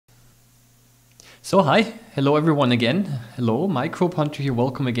So hi, hello everyone again. Hello, Microbehunter here.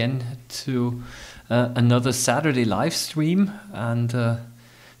 Welcome again to another Saturday live stream. And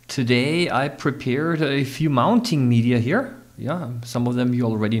today I prepared a few mounting media here. Yeah, some of them you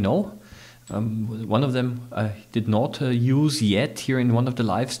already know. One of them I did not use yet here in one of the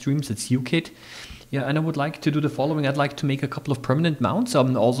live streams. It's UKIT. Yeah, and I would like to do the following. I'd like to make a couple of permanent mounts,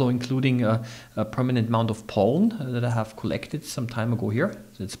 also including a permanent mount of pollen that I have collected some time ago here.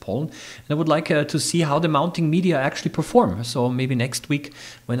 So it's pollen. And I would like to see how the mounting media actually perform. So maybe next week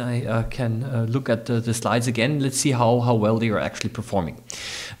when I can look at the slides again, let's see how well they are actually performing.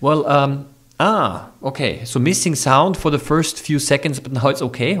 Well, okay, so missing sound for the first few seconds, but now it's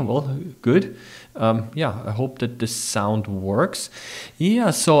okay. Well, good. Yeah, I hope that the sound works.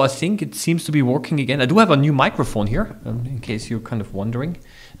 Yeah, so I think it seems to be working again. I do have a new microphone here, in case you're kind of wondering.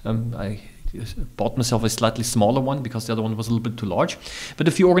 I bought myself a slightly smaller one because the other one was a little bit too large. But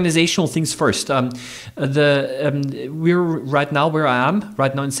a few organizational things first. We're right now where I am,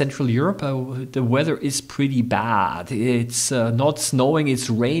 right now in Central Europe. The weather is pretty bad. It's not snowing, it's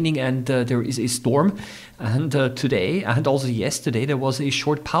raining, and there is a storm. And today and also yesterday there was a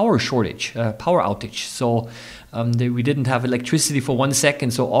short power outage. So we didn't have electricity for 1 second.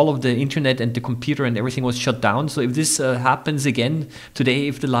 So all of the internet and the computer and everything was shut down. So if this happens again today,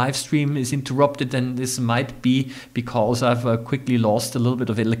 if the live stream is interrupted, then this might be because I've quickly lost a little bit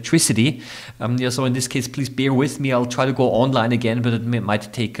of electricity. Yeah, so in this case, please bear with me. I'll try to go online again, but it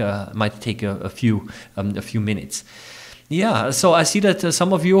might take a few minutes. Yeah, so I see that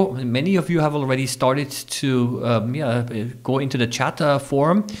many of you have already started to go into the chat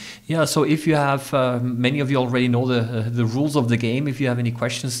forum. Yeah, so if you have, many of you already know the rules of the game. If you have any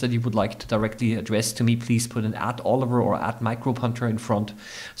questions that you would like to directly address to me, please put an @Oliver or @Microbehunter in front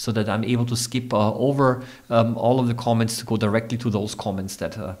so that I'm able to skip over all of the comments to go directly to those comments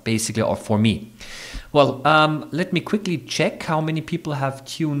that basically are for me. Well, let me quickly check how many people have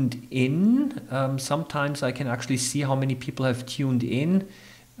tuned in. Sometimes I can actually see how many people have tuned in.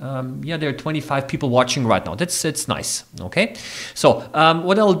 Yeah, there are 25 people watching right now. That's nice. Okay, so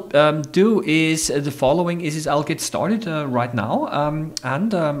what I'll do is the following: is I'll get started right now,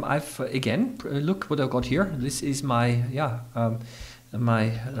 and I've again look what I've got here. This is my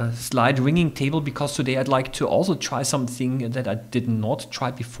my slide ringing table, because today I'd like to also try something that I did not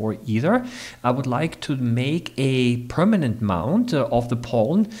try before either. I would like to make a permanent mount of the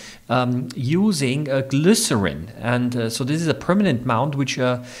pollen using glycerin, and so this is a permanent mount which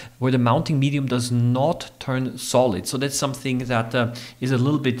where the mounting medium does not turn solid. So that's something that is a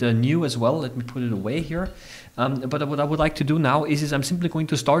little bit new as well. Let me put it away here. But what I would like to do now is I'm simply going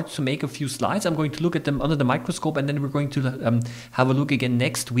to start to make a few slides. I'm going to look at them under the microscope, and then we're going to have a look again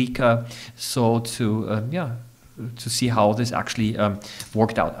next week. So to see how this actually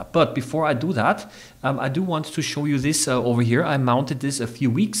worked out. But before I do that, I do want to show you this over here. I mounted this a few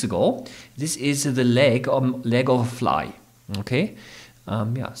weeks ago. This is the leg of a fly. Okay.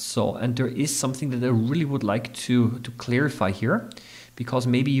 Yeah. So, and there is something that I really would like to clarify here, because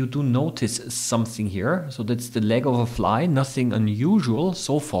maybe you do notice something here. So that's the leg of a fly, nothing unusual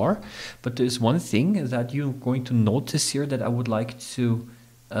so far, but there's one thing that you're going to notice here that I would like to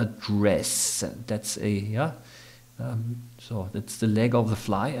address. That's so that's the leg of the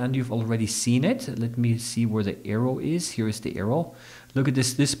fly, and you've already seen it. Let me see where the arrow is. Here is the arrow. Look at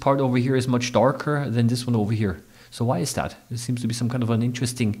this part over here is much darker than this one over here. So why is that? There seems to be some kind of an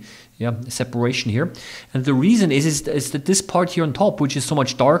interesting separation here. And the reason is that this part here on top, which is so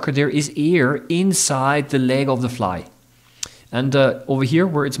much darker, there is air inside the leg of the fly. And over here,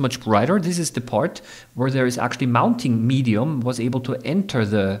 where it's much brighter, this is the part where there is actually mounting medium was able to enter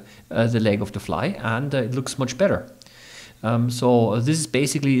the leg of the fly, and it looks much better. So this is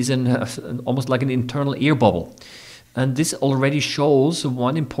basically almost like an internal air bubble. And this already shows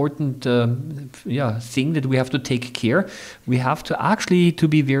one important thing that we have to take care. We have to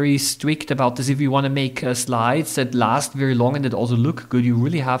be very strict about this. If you want to make slides that last very long and that also look good, you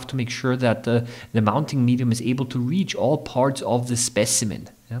really have to make sure that the mounting medium is able to reach all parts of the specimen.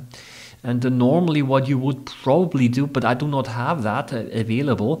 Yeah? And normally what you would probably do, but I do not have that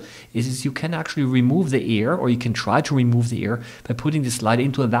available, is you can actually remove the air, or you can try to remove the air by putting the slide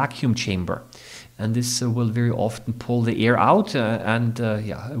into a vacuum chamber. And this will very often pull the air out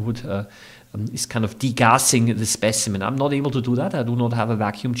is kind of degassing the specimen. I'm not able to do that. I do not have a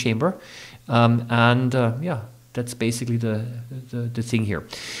vacuum chamber. That's basically the thing here.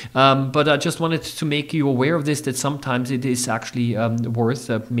 But I just wanted to make you aware of this, that sometimes it is actually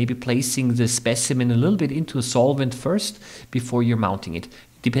worth maybe placing the specimen a little bit into a solvent first before you're mounting it.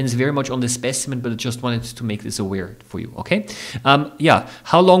 Depends very much on the specimen, but I just wanted to make this aware for you, okay? Yeah,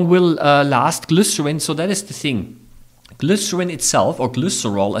 how long will last glycerin? So that is the thing. Glycerin itself, or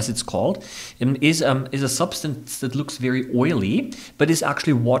glycerol as it's called, is a substance that looks very oily, but is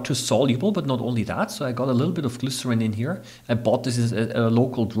actually water soluble, but not only that. So I got a little bit of glycerin in here. I bought this at a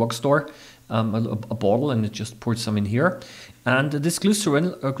local drugstore, a bottle, and it just poured some in here. And this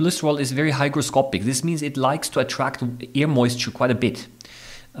glycerol is very hygroscopic. This means it likes to attract air moisture quite a bit.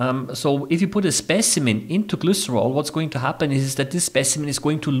 So if you put a specimen into glycerol, what's going to happen is that this specimen is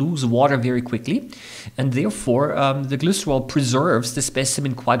going to lose water very quickly, and therefore the glycerol preserves the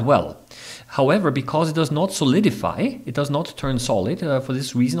specimen quite well. However, because it does not solidify, it does not turn solid. For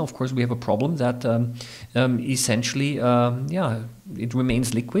this reason, of course, we have a problem that essentially, it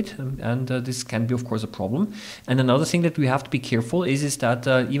remains liquid, and this can be, of course, a problem. And another thing that we have to be careful is that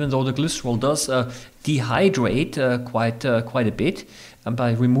even though the glycerol does dehydrate quite a bit,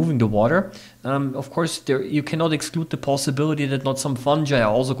 by removing the water, of course, you cannot exclude the possibility that not some fungi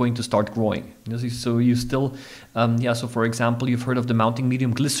are also going to start growing. So you still, so for example, you've heard of the mounting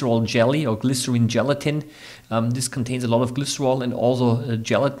medium glycerol jelly or glycerin gelatin. This contains a lot of glycerol and also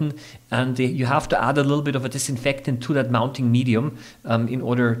gelatin, and you have to add a little bit of a disinfectant to that mounting medium in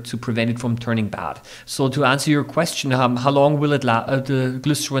order to prevent it from turning bad. So to answer your question, how long will the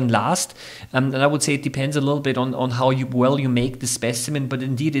glycerin last? And I would say it depends a little bit on how well you make the specimen, but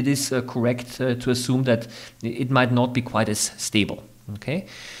indeed it is correct to assume that it might not be quite as stable. Okay.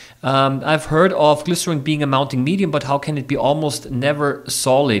 I've heard of glycerin being a mounting medium, but how can it be almost never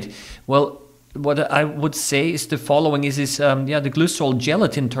solid? Well, what I would say is the following: the glycerol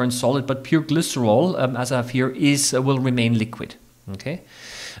gelatin turns solid, but pure glycerol, as I have here, will remain liquid. Okay.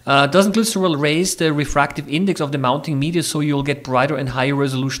 Doesn't glycerol raise the refractive index of the mounting media so you'll get brighter and higher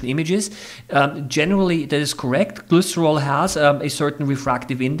resolution images? Generally, that is correct. Glycerol has a certain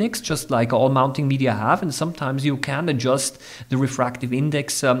refractive index, just like all mounting media have, and sometimes you can adjust the refractive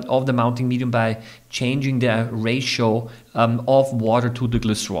index of the mounting medium by changing the ratio of water to the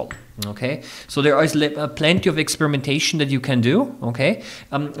glycerol. Okay, so there is plenty of experimentation that you can do. Okay,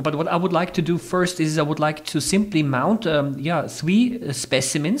 but what I would like to do first is I would like to simply mount 3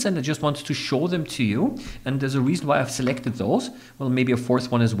 specimens, and I just wanted to show them to you. And there's a reason why I've selected those. Well, maybe a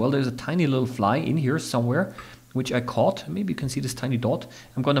 4th one as well. There's a tiny little fly in here somewhere, which I caught. Maybe you can see this tiny dot.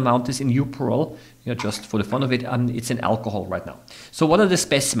 I'm going to mount this in U-Pearl, just for the fun of it. It's in alcohol right now. So what are the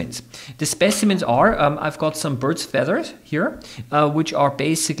specimens? The specimens are, I've got some bird's feathers here, which are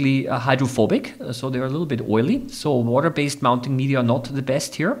basically hydrophobic. So they're a little bit oily. So water-based mounting media are not the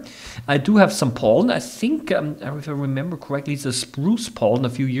best here. I do have some pollen. I think, if I remember correctly, it's a spruce pollen a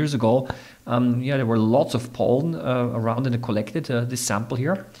few years ago. There were lots of pollen around, and I collected this sample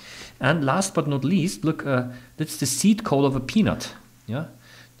here. And last but not least, look, that's the seed coat of a peanut. Yeah,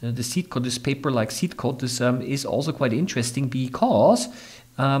 the seed coat, this paper-like seed coat, this is also quite interesting because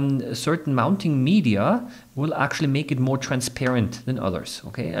certain mounting media will actually make it more transparent than others.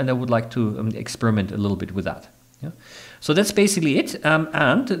 Okay, and I would like to experiment a little bit with that. Yeah, so that's basically it.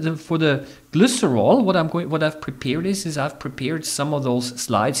 For the glycerol, what I've prepared is I've prepared some of those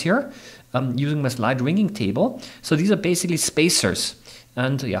slides here using my slide ringing table. So these are basically spacers.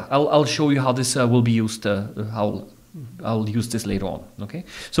 And I'll show you how this will be used, how I'll use this later on. Okay,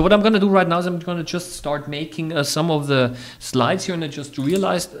 so what I'm going to do right now is I'm going to just start making some of the slides here, and I just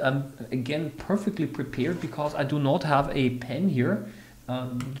realized I'm again perfectly prepared because I do not have a pen here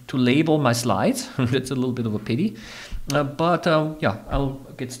to label my slides. That's a little bit of a pity, but I'll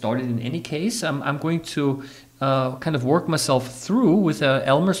get started in any case. I'm going to kind of work myself through with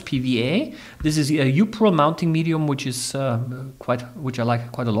Elmer's PVA. This is a U-Pearl mounting medium, which is which I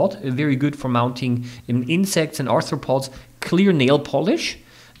like quite a lot. Very good for mounting insects and arthropods. Clear nail polish.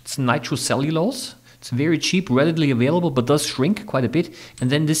 It's nitrocellulose. It's very cheap, readily available, but does shrink quite a bit. And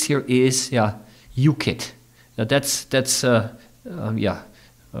then this here is U-Kit. That's an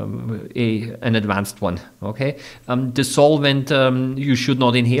advanced one. Okay, the solvent you should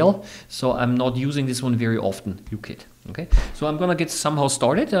not inhale, so I'm not using this one very often. U-Kit. Okay, so I'm gonna get somehow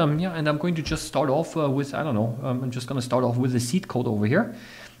started. And I'm going to just start off with I'm just gonna start off with the seed coat over here,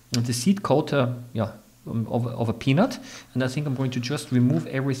 and the seed coat of a peanut, and I think I'm going to just remove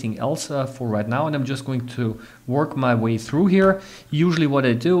everything else for right now, and I'm just going to work my way through here. Usually what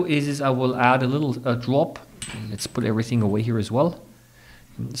I do is I will add a little drop. Let's put everything away here as well.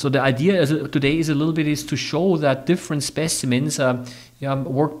 So the idea today is to show that different specimens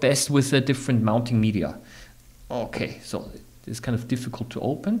work best with different mounting media. Okay, so it's kind of difficult to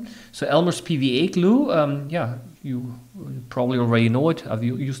open. So Elmer's PVA glue, you probably already know it. I've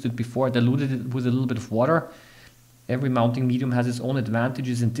used it before. I diluted it with a little bit of water. Every mounting medium has its own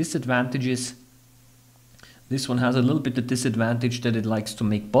advantages and disadvantages. This one has a little bit the disadvantage that it likes to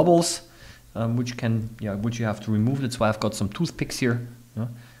make bubbles, which you have to remove. That's why I've got some toothpicks here.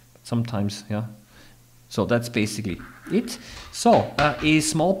 Sometimes, yeah. So that's basically it. So a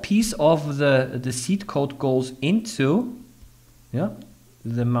small piece of the seed coat goes into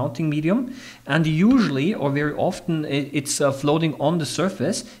the mounting medium, and usually or very often it's floating on the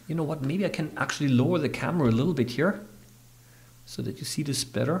surface. You know what, maybe I can actually lower the camera a little bit here so that you see this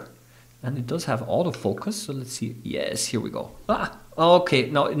better. And it does have autofocus, so let's see. Yes, here we go. Okay,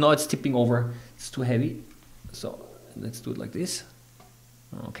 now it's tipping over. It's too heavy, so let's do it like this.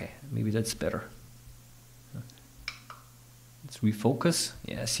 Okay, maybe that's better. Let's refocus.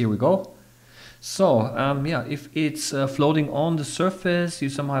 Yes, here we go. So, if it's floating on the surface, you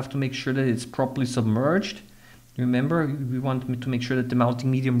somehow have to make sure that it's properly submerged. Remember, we want to make sure that the mounting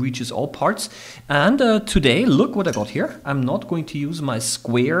medium reaches all parts. And today, look what I got here. I'm not going to use my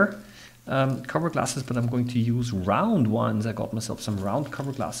square cover glasses, but I'm going to use round ones. I got myself some round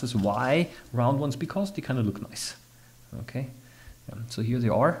cover glasses. Why round ones? Because they kind of look nice. Okay, so here they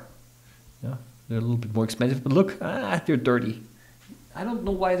are. Yeah, they're a little bit more expensive, but look, they're dirty. I don't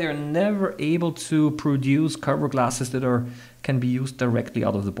know why they're never able to produce cover glasses that can be used directly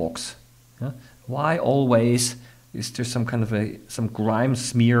out of the box. Yeah? Why always is there some kind of some grime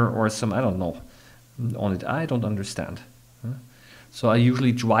smear or some, I don't know, on it? I don't understand. So I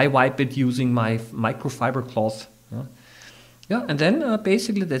usually dry wipe it using my microfiber cloth. Yeah, and then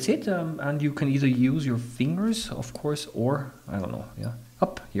basically that's it. And you can either use your fingers, of course, or I don't know. Yeah,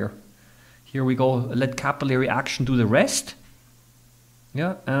 up here. Here we go. Let capillary action do the rest.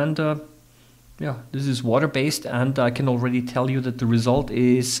 Yeah, and this is water-based, and I can already tell you that the result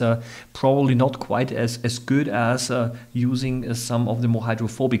is probably not quite as good as using some of the more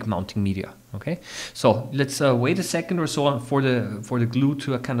hydrophobic mounting media. Okay, so let's wait a second or so for the glue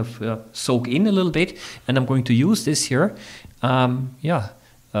to kind of soak in a little bit, and I'm going to use this here.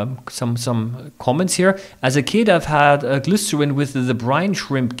 Some comments here. As a kid, I've had glycerin with the brine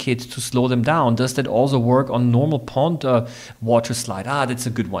shrimp kit to slow them down. Does that also work on normal pond water slide? That's a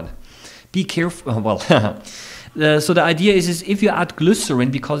good one. Be careful. So the idea is if you add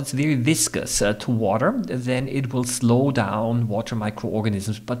glycerin, because it's very viscous to water, then it will slow down water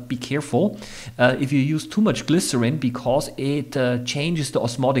microorganisms. But be careful if you use too much glycerin, because it changes the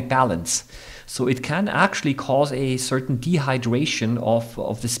osmotic balance. So it can actually cause a certain dehydration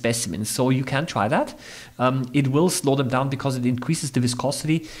of the specimens. So you can try that. It will slow them down because it increases the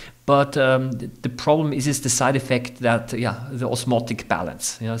viscosity. But the problem is the side effect that, the osmotic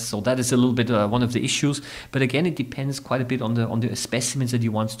balance. Yeah, so that is a little bit one of the issues. But again, it depends quite a bit on the specimens that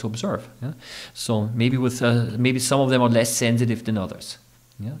you want to observe. Yeah? So maybe maybe some of them are less sensitive than others.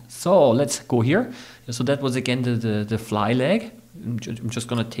 Yeah. So let's go here. So that was again the fly leg. I'm just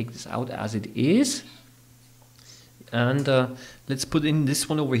going to take this out as it is. And let's put in this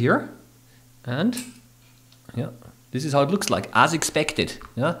one over here. And this is how it looks like, as expected.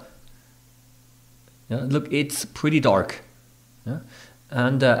 Yeah. Look, it's pretty dark. Yeah.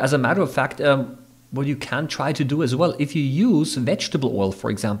 And as a matter of fact, what you can try to do as well, if you use vegetable oil, for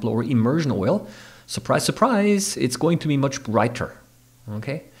example, or immersion oil, surprise, surprise, it's going to be much brighter.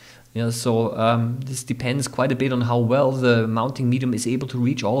 Okay. So this depends quite a bit on how well the mounting medium is able to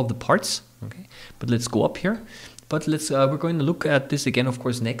reach all of the parts. Okay, but let's go up here. But we're going to look at this again, of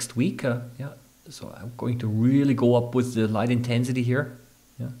course, next week. So I'm going to really go up with the light intensity here.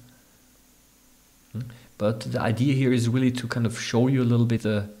 Yeah. But the idea here is really to kind of show you a little bit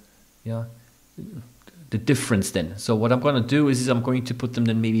the difference then. So what I'm going to do is I'm going to put them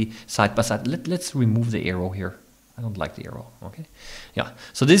then maybe side by side. Let's remove the arrow here. I don't like the arrow. Okay,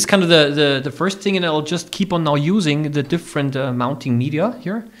 so this is kind of the first thing, and I'll just keep on now using the different mounting media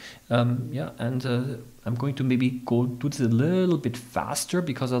here. And I'm going to maybe do this a little bit faster,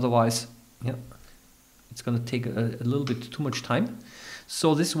 because otherwise, it's going to take a little bit too much time.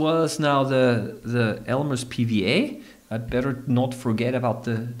 So this was now the Elmer's PVA. I'd better not forget about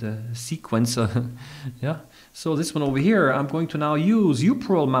the sequence. So this one over here, I'm going to now use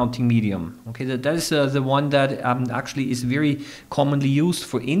U-Pearl mounting medium. Okay, that is the one that actually is very commonly used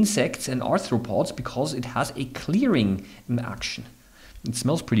for insects and arthropods, because it has a clearing action. It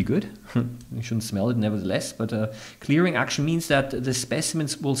smells pretty good. You shouldn't smell it nevertheless, but clearing action means that the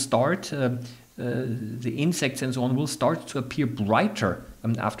specimens will start, the insects and so on will start to appear brighter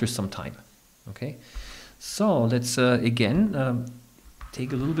after some time. Okay, so let's again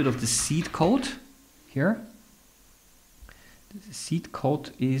take a little bit of the seed coat here. The seed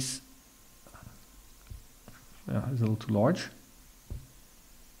coat is a little too large.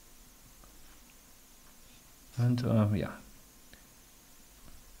 And yeah,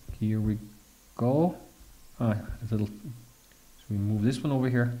 here we go. A little, so we move this one over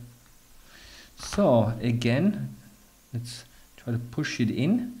here. So again, let's try to push it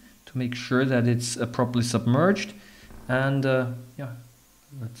in to make sure that it's properly submerged. And yeah,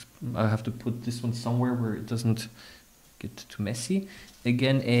 I have to put this one somewhere where it doesn't get too messy.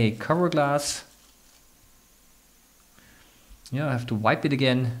 Again, a cover glass. Yeah, I have to wipe it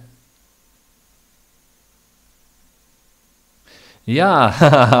again.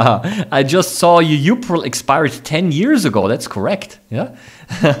 Yeah, I just saw your UPRL expired 10 years ago. That's correct. Yeah,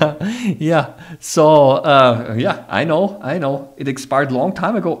 yeah. So yeah, I know. It expired a long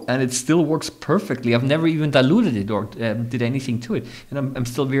time ago, and it still works perfectly. I've never even diluted it or did anything to it, and I'm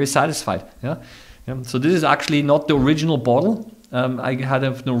still very satisfied. Yeah. So this is actually not the original bottle. I had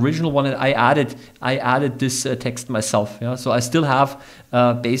an original one, and I added this text myself. Yeah. So I still have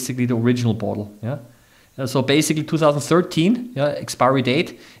basically the original bottle. Yeah. So basically 2013, yeah, expiry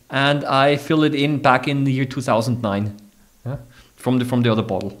date, and I fill it in back in the year 2009, yeah, from the other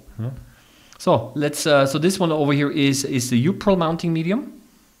bottle. Yeah. So let's so this one over here is the UPRL mounting medium,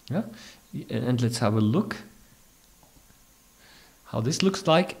 yeah, and let's have a look how this looks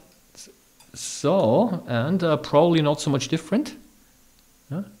like. So and probably not so much different,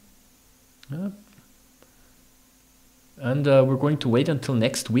 yeah, yeah. And we're going to wait until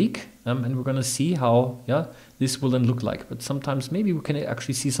next week, and we're going to see how this will then look like. But sometimes maybe we can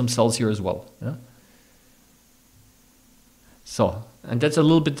actually see some cells here as well. Yeah? So, and that's a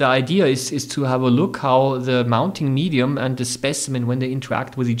little bit the idea is to have a look how the mounting medium and the specimen, when they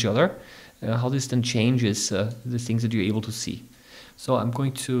interact with each other, how this then changes the things that you're able to see. So I'm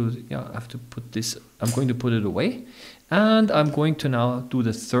going to, I have to put this, I'm going to put it away. And I'm going to now do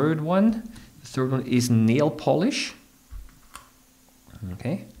the third one. The third one is nail polish.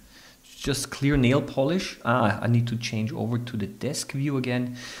 Okay, just clear nail polish. I need to change over to the desk view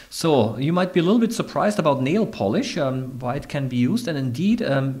again. So you might be a little bit surprised about nail polish, why it can be used. And indeed,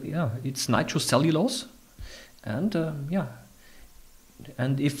 it's nitrocellulose. And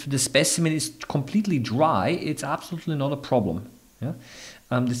and if the specimen is completely dry, it's absolutely not a problem. Yeah.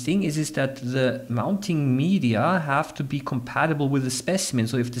 The thing is that the mounting media have to be compatible with the specimen.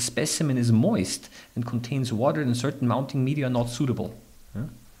 So if the specimen is moist and contains water, then certain mounting media are not suitable. Yeah.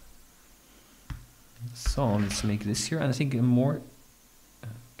 So let's make this here, and I think more.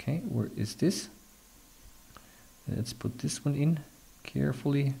 Okay, where is this? Let's put this one in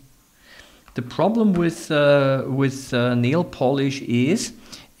carefully. The problem with nail polish is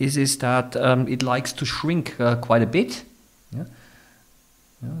that it likes to shrink quite a bit. Yeah.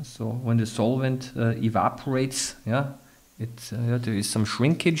 Yeah. So when the solvent evaporates, there is some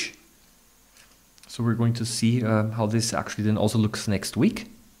shrinkage. So we're going to see how this actually then also looks next week.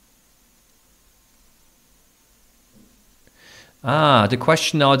 The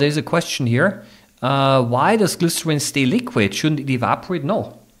question now, there's a question here. Why does glycerin stay liquid? Shouldn't it evaporate?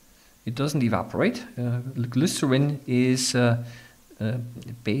 No, it doesn't evaporate. Glycerin is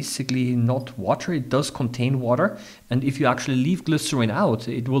basically not water. It does contain water. And if you actually leave glycerin out,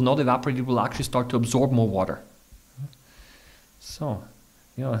 it will not evaporate. It will actually start to absorb more water. So,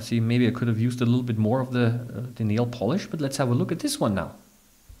 see, maybe I could have used a little bit more of the nail polish, but let's have a look at this one now.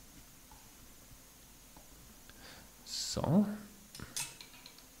 So,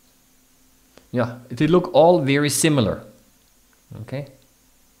 yeah, they look all very similar, okay?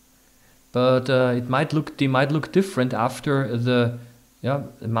 But they might look different after the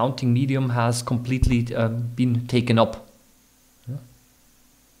mounting medium has completely been taken up. Yeah.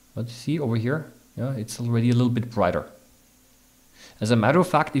 But you see over here, it's already a little bit brighter. As a matter of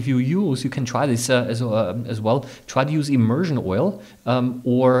fact, if you can try this as well. Try to use immersion oil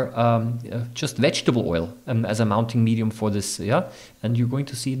or just vegetable oil as a mounting medium for this, and you're going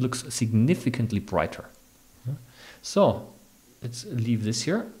to see it looks significantly brighter. So let's leave this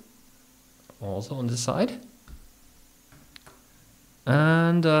here, also on the side.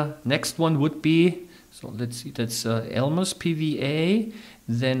 And next one would be, so let's see, that's Elmer's PVA.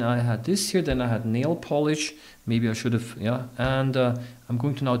 Then I had this here, then I had nail polish. Maybe I should have, and I'm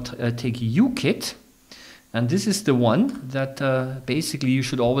going to now take UKIT. And this is the one that basically you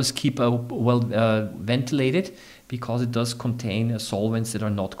should always keep well ventilated, because it does contain solvents that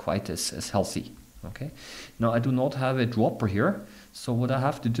are not quite as healthy. Okay. Now I do not have a dropper here. So what I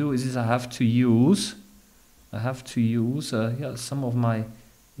have to do is I have to use some of my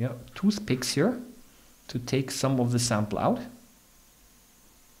toothpicks here to take some of the sample out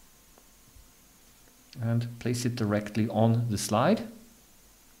and place it directly on the slide.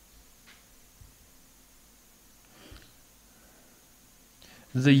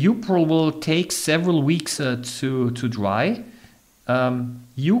 The U-Pearl will take several weeks to dry.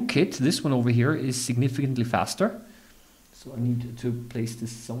 U-Kit, this one over here, is significantly faster. So I need to place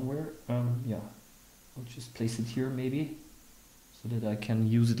this somewhere. Yeah, I'll just place it here maybe, so that I can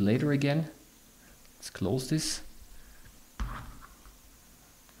use it later again. Let's close this.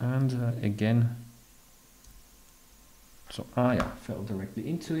 And again, so yeah, fell directly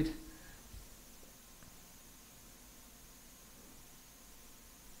into it.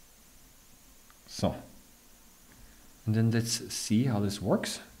 So, and then let's see how this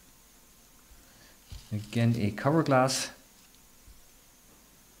works. Again, a cover glass.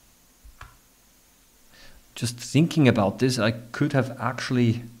 Just thinking about this, I could have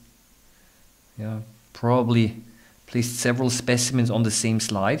actually, probably placed several specimens on the same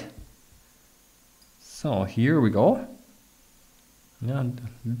slide. So here we go. Yeah,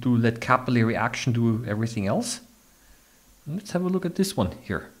 let capillary action do everything else. Let's have a look at this one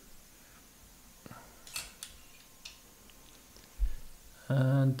here.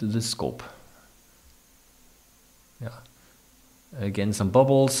 And the scope. Yeah. Again, some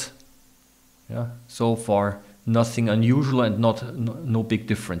bubbles. Yeah. So far, nothing unusual and no big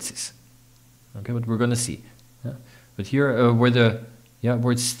differences. Okay, but we're gonna see. Yeah. But here,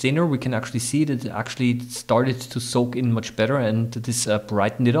 where it's thinner, we can actually see that it actually started to soak in much better, and this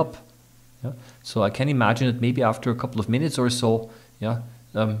brightened it up. Yeah. So I can imagine that maybe after a couple of minutes or so,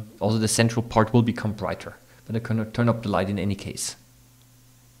 also the central part will become brighter. But I can turn up the light in any case.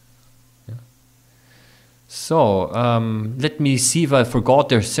 So let me see if I forgot.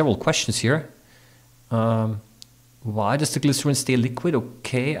 There's several questions here. Why does the glycerin stay liquid?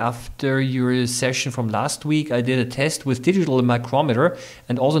 Okay, after your session from last week, I did a test with digital micrometer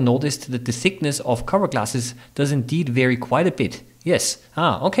and also noticed that the thickness of cover glasses does indeed vary quite a bit. Yes.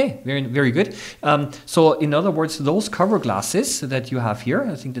 Okay. Very, very good. So in other words, those cover glasses that you have here,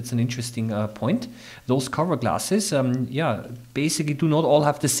 I think that's an interesting point. Those cover glasses, basically do not all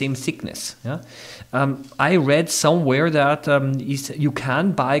have the same thickness. Yeah. I read somewhere that you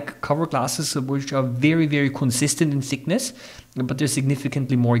can buy cover glasses which are very, very consistent in thickness, but they're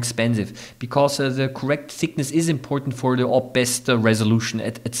significantly more expensive because the correct thickness is important for the best resolution,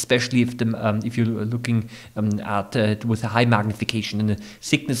 especially if you're looking at with a high magnification. And the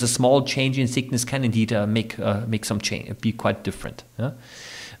thickness, a small change in thickness can indeed make some change, be quite different.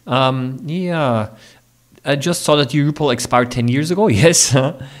 I just saw that Europol expired 10 years ago. Yes.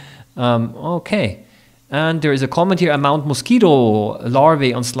 Okay. And there is a comment here, I mount mosquito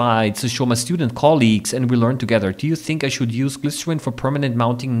larvae on slides to show my student colleagues and we learn together. Do you think I should use glycerin for permanent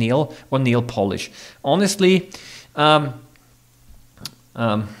mounting nail or nail polish? Honestly,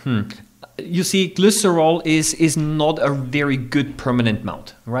 you see, glycerol is not a very good permanent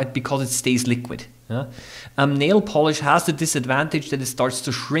mount, right? Because it stays liquid. Yeah? Nail polish has the disadvantage that it starts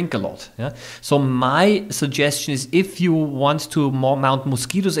to shrink a lot. Yeah? So my suggestion is, if you want to mount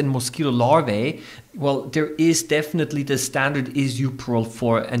mosquitoes and mosquito larvae, well, there is definitely the standard is U-Pearl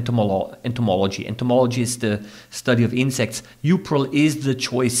for entomology. Entomology is the study of insects. U-Pearl is the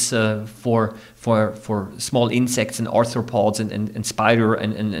choice for small insects and arthropods and spider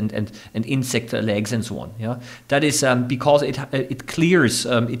and insect legs and so on. Yeah, that is because it clears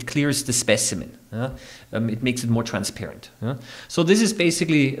the specimen. Yeah? It makes it more transparent. Yeah? So this is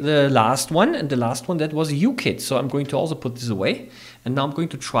basically the last one, and the last one that was a U-Kit. So I'm going to also put this away, and now I'm going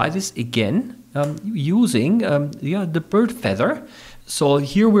to try this again using the bird feather. So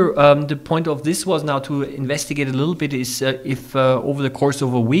here we're the point of this was now to investigate a little bit is if over the course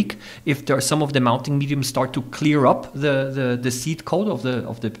of a week, if there are some of the mounting mediums start to clear up the seed coat of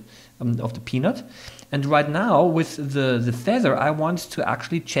the peanut. And right now with the feather, I want to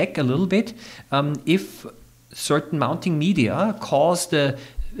actually check a little bit if certain mounting media cause the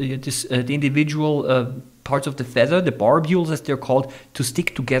individual parts of the feather, the barbules as they're called, to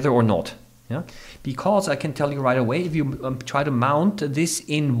stick together or not. Yeah? Because I can tell you right away, if you try to mount this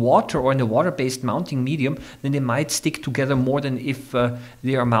in water or in a water-based mounting medium, then they might stick together more than if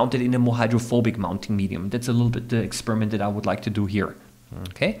they are mounted in a more hydrophobic mounting medium. That's a little bit the experiment that I would like to do here.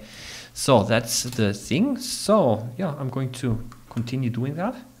 Okay, so that's the thing. So yeah, I'm going to continue doing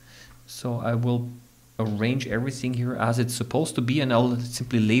that. So I will arrange everything here as it's supposed to be, and I'll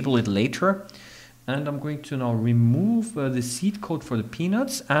simply label it later. And I'm going to now remove the seed coat for the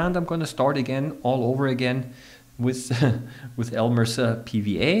peanuts, and I'm going to start again, all over again, with with Elmer's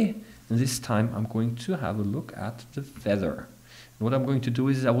PVA. And this time I'm going to have a look at the feather. And what I'm going to do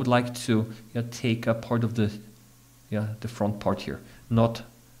is I would like to take a part of the front part here, not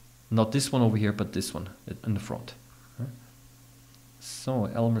this one over here, but this one in the front. So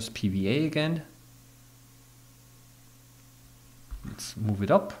Elmer's PVA again. let's move it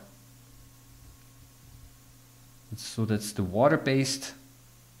up. So that's the water-based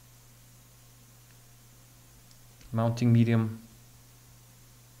mounting medium.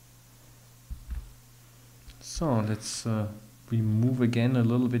 So let's remove again a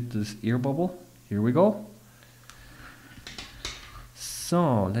little bit this air bubble. Here we go.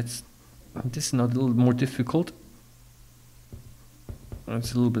 So let's, this is not a little more difficult.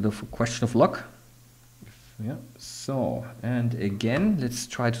 It's a little bit of a question of luck. Yeah. So, and again, let's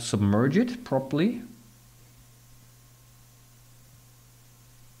try to submerge it properly.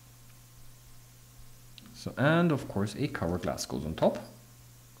 So, and of course a cover glass goes on top.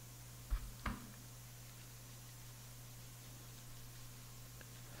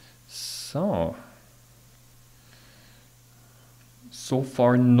 So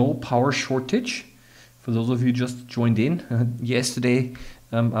far no power shortage. For those of you who just joined in, yesterday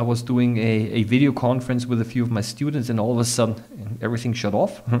I was doing a video conference with a few of my students, and all of a sudden everything shut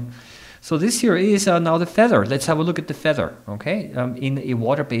off. So this here is now the feather. Let's have a look at the feather, okay, in a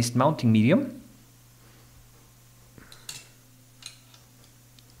water-based mounting medium.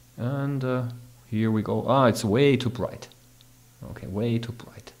 And here we go. Ah, it's way too bright. Okay, way too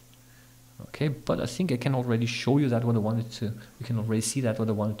bright. Okay, but I think I can already show you that what I wanted to. You can already see that what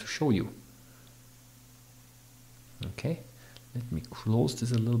I wanted to show you. Okay, let me close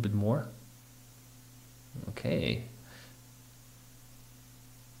this a little bit more. Okay.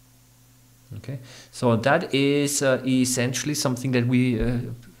 Okay, so that is essentially something that we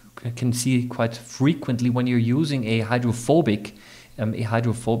can see quite frequently when you're using a hydrophobic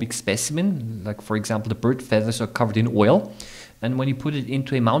specimen. Like for example, the bird feathers are covered in oil. And when you put it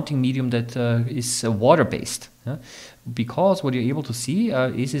into a mounting medium that is water-based, because what you're able to see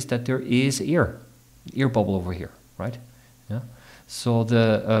is that there is air bubble over here, right? Yeah. So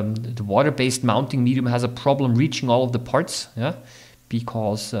the water-based mounting medium has a problem reaching all of the parts,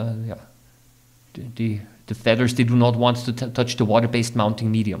 because the feathers, they do not want to touch the water-based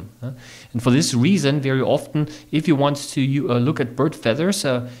mounting medium. And for this reason, very often, if you want to look at bird feathers,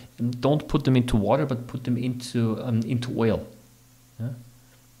 don't put them into water, but put them into oil.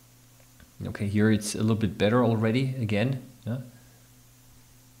 Okay, here it's a little bit better already again.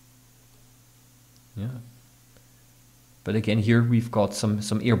 But again, here we've got some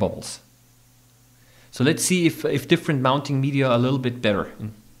air bubbles. So let's see if different mounting media are a little bit better.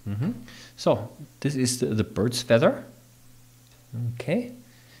 So this is the bird's feather. Okay.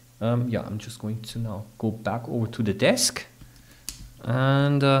 I'm just going to now go back over to the desk.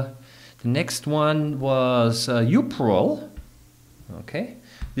 And the next one was Upearl. Okay,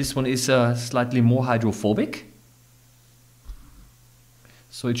 this one is slightly more hydrophobic,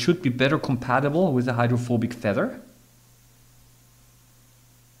 so it should be better compatible with a hydrophobic feather.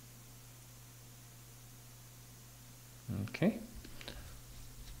 Okay,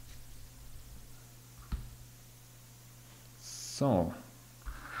 so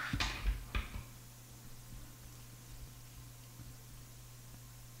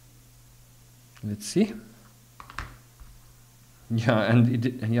let's see. Yeah, and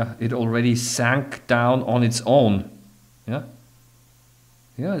it already sank down on its own. Yeah,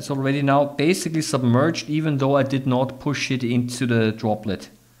 it's already now basically submerged, even though I did not push it into the droplet.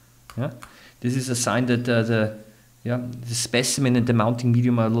 Yeah, this is a sign that the specimen and the mounting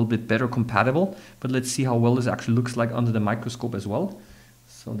medium are a little bit better compatible. But let's see how well this actually looks like under the microscope as well.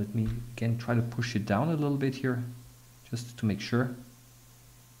 So let me again try to push it down a little bit here, just to make sure.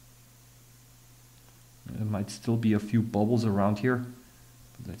 There might still be a few bubbles around here.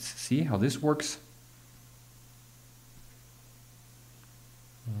 But let's see how this works.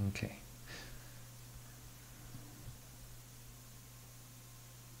 Okay.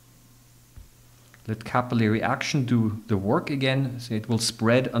 Let capillary action do the work again. So it will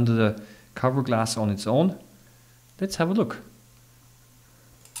spread under the cover glass on its own. Let's have a look.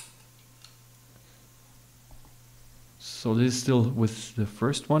 So this is still with the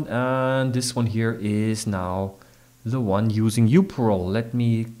first one, and this one here is now the one using Upearl. Let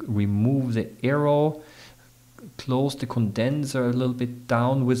me remove the arrow, close the condenser a little bit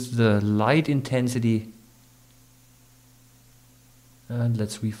down with the light intensity, and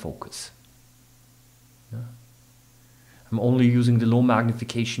let's refocus. I'm only using the low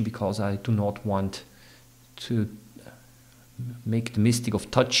magnification because I do not want to make the mistake of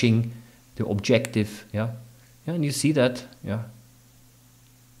touching the objective. And you see that, there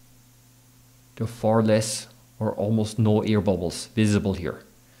are far less or almost no air bubbles visible here.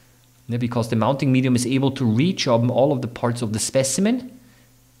 Because the mounting medium is able to reach all of the parts of the specimen,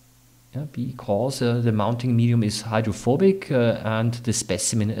 because the mounting medium is hydrophobic and the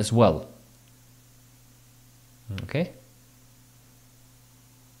specimen as well. Okay.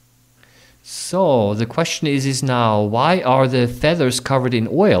 So the question is now, why are the feathers covered in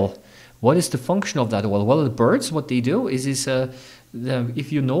oil? What is the function of that oil? Well, the birds, what they do is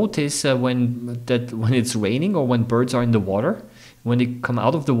if you notice when it's raining or when birds are in the water, when they come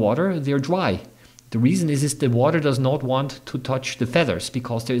out of the water, they're dry. The reason is the water does not want to touch the feathers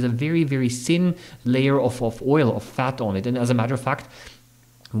because there is a very, very thin layer of oil, of fat on it. And as a matter of fact,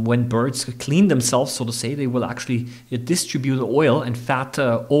 when birds clean themselves, so to say, they will actually distribute oil and fat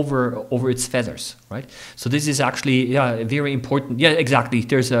over its feathers, right? So this is actually very important. Yeah, exactly.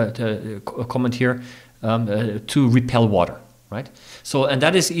 There's a comment here to repel water, right? So, and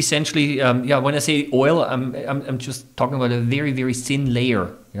that is essentially, when I say oil, I'm just talking about a very, very thin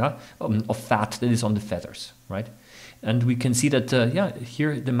layer, of fat that is on the feathers, right? And we can see that,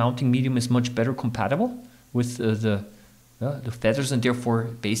 here the mounting medium is much better compatible with the feathers, and therefore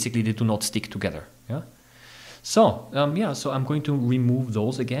basically they do not stick together. So so I'm going to remove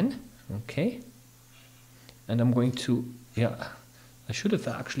those again. Okay, and I'm going to I should have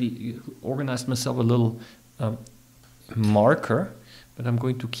actually organized myself a little marker, but I'm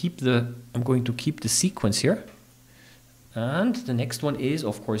going to keep the sequence here. And the next one is,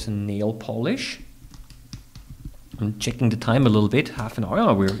 of course, a nail polish. I'm checking the time a little bit, half an hour.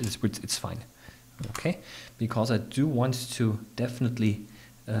 Oh, it's fine. Okay, because I do want to definitely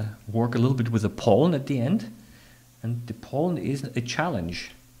work a little bit with the pollen at the end, and the pollen is a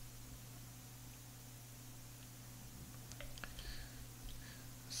challenge.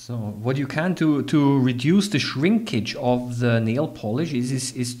 So what you can do to reduce the shrinkage of the nail polish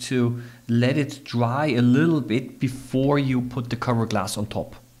is to let it dry a little bit before you put the cover glass on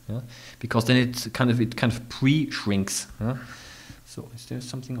top, because then it kind of pre-shrinks. So is there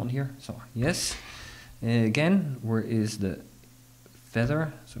something on here? So yes. Again, where is the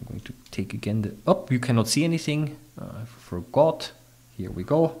feather? So I'm going to take again the... Oh, you cannot see anything. I forgot. Here we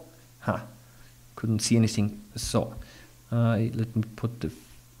go. Couldn't see anything. So let me put the...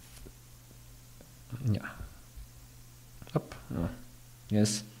 Up.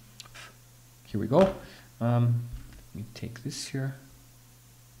 Yes. Here we go. Let me take this here.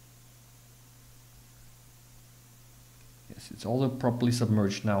 Yes, it's all properly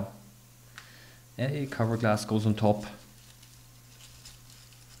submerged now. A cover glass goes on top.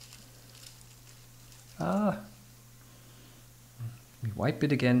 Let me wipe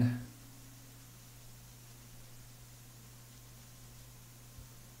it again.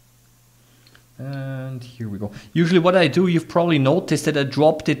 And here we go. Usually what I do, you've probably noticed that I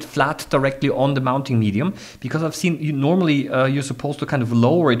dropped it flat directly on the mounting medium, because I've seen normally you're supposed to kind of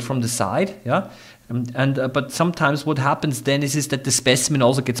lower it from the side, but sometimes what happens then is that the specimen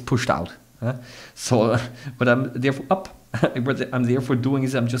also gets pushed out. So what I'm therefore doing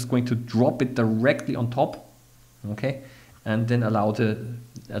is I'm just going to drop it directly on top, okay, and then allow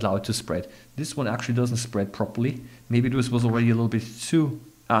it to spread. This one actually doesn't spread properly. Maybe this was already a little bit too.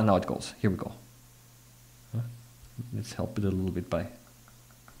 Now it goes. Here we go. Let's help it a little bit by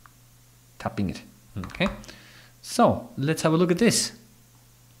tapping it. Okay. So let's have a look at this.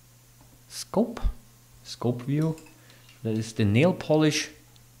 Scope view. That is the nail polish.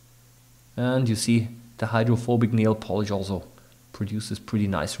 And you see the hydrophobic nail polish also produces pretty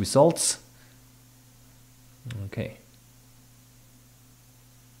nice results. Okay.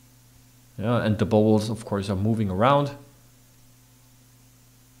 And the bubbles, of course, are moving around.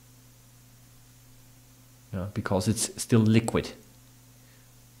 Because it's still liquid.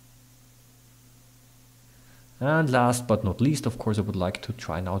 And last but not least, of course, I would like to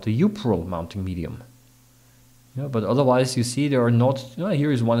try now the U-Pro mounting medium. But otherwise you see there are not,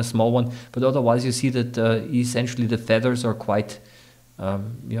 here is one, a small one, but otherwise you see that essentially the feathers are quite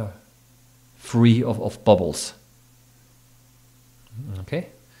free of bubbles. Okay.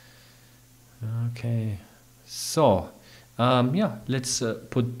 So let's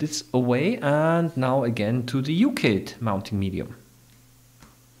put this away, and now again to the U-Kit mounting medium.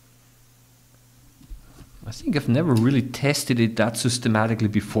 I think I've never really tested it that systematically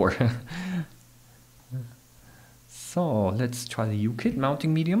before. So let's try the U-Kit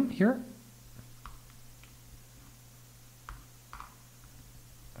mounting medium here.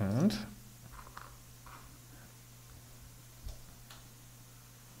 And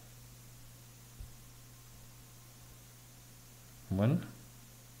one,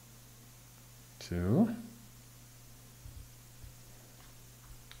 two,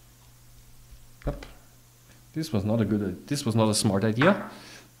 up. This was not a smart idea.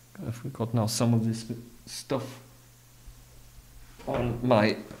 I forgot now some of this stuff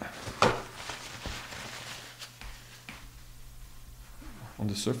on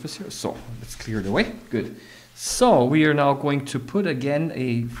the surface here. So let's clear it away. Good. So we are now going to put again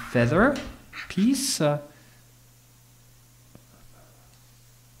a feather piece.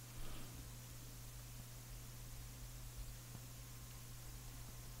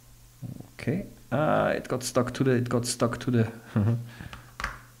 Okay. It got stuck to the.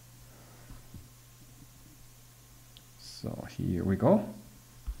 So here we go.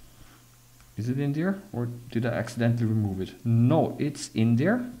 Is it in there, or did I accidentally remove it? No, it's in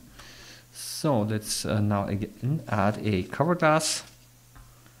there. So let's now again add a cover glass.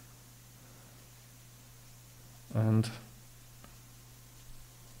 And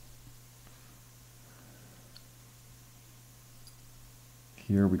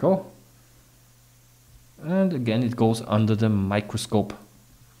here we go. And again, it goes under the microscope.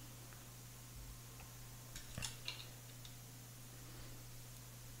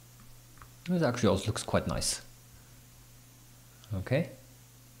 This actually also looks quite nice. Okay.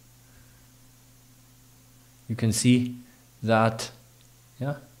 You can see that,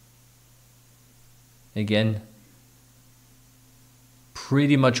 yeah. Again,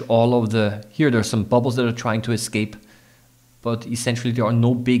 pretty much all of the, here there's some bubbles that are trying to escape, but essentially there are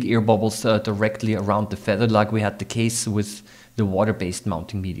no big air bubbles directly around the feather like we had the case with the water-based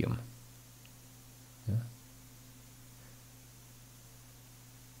mounting medium. Yeah.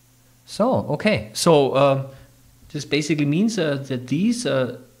 So, okay, so this basically means that these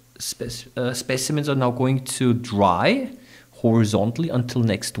specimens are now going to dry horizontally until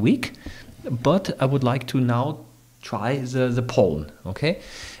next week, but I would like to now try the pollen, okay?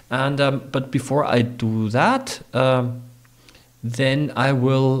 And but before I do that, then I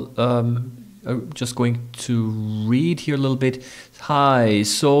will just going to read here a little bit. Hi,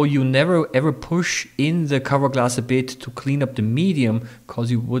 so you never ever push in the cover glass a bit to clean up the medium because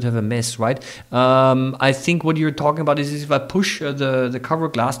you would have a mess, right? I think what you're talking about is if I push the cover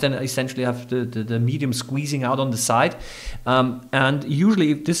glass, then I essentially have the medium squeezing out on the side. And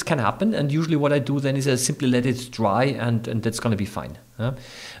usually this can happen, and usually what I do then is I simply let it dry, and that's going to be fine.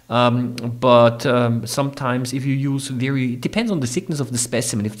 But sometimes if you use it depends on the thickness of the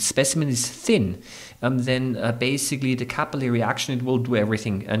specimen. If the specimen is thin, then basically the capillary action, it will do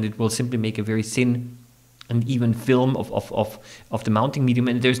everything, and it will simply make a very thin and even film of the mounting medium,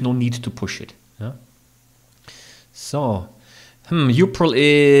 and there's no need to push it. Yeah? So, Upril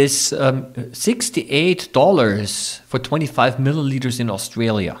is $68 for 25 milliliters in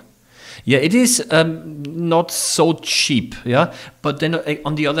Australia. Yeah, it is not so cheap, yeah. But then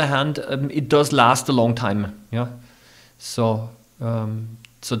on the other hand, it does last a long time, yeah. So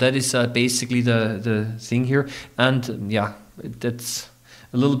so that is basically the thing here, and yeah, that's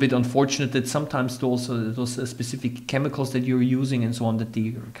a little bit unfortunate that sometimes those specific chemicals that you're using and so on, that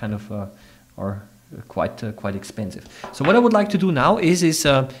they kind of are quite expensive. So what I would like to do now is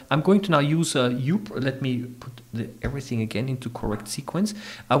I'm going to now use let me put everything again into correct sequence.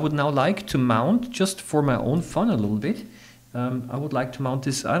 I would now like to mount, just for my own fun a little bit, I would like to mount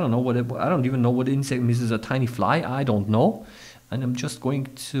this, I don't even know what insect, this is a tiny fly, I don't know, and I'm just going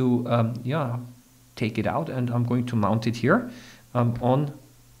to yeah, take it out, and I'm going to mount it here on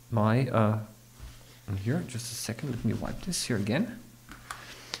my here, just a second, let me wipe this here again.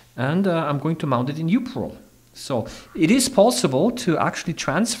 And I'm going to mount it in Upril. So it is possible to actually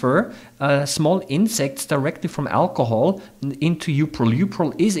transfer small insects directly from alcohol into Upril.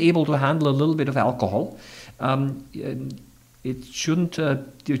 Upril is able to handle a little bit of alcohol. It shouldn't,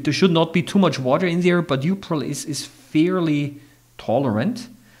 there should not be too much water in there, but Upril is fairly tolerant.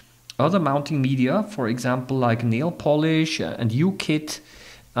 Other mounting media, for example, like nail polish and U-Kit,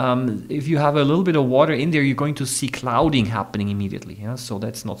 if you have a little bit of water in there, you're going to see clouding happening immediately. Yeah? So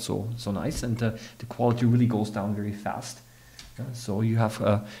that's not so nice, and the quality really goes down very fast. So you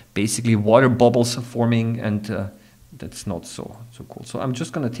have basically water bubbles forming, and that's not so cool. So I'm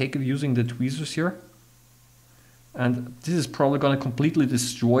just going to take it using the tweezers here, and this is probably going to completely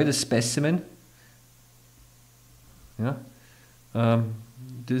destroy the specimen. Yeah,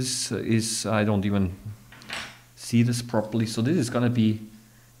 this is, I don't even see this properly, so this is going to be,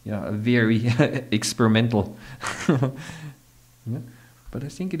 yeah, a very experimental. Yeah. But I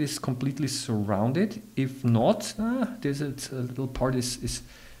think it is completely surrounded. If not, there's a little part is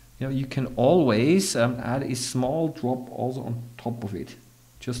you know, you can always add a small drop also on top of it,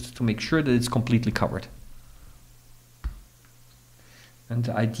 just to make sure that it's completely covered. And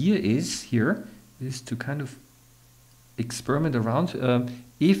the idea is here is to kind of experiment around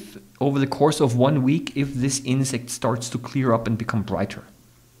if over the course of 1 week, if this insect starts to clear up and become brighter.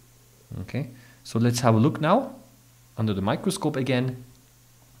 Okay, so let's have a look now under the microscope again.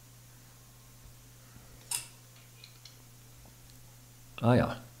 Ah,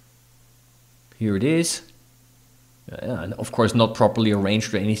 yeah. Here it is. Yeah, and of course not properly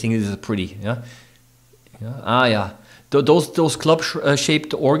arranged or anything. This is pretty, yeah. Yeah. Ah, yeah. Those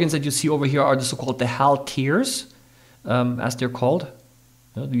club-shaped organs that you see over here are the so-called the halteres, as they're called.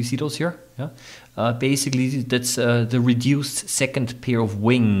 Yeah, do you see those here? Yeah. Basically, that's the reduced second pair of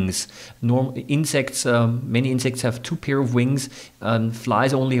wings. Insects, many insects have two pair of wings.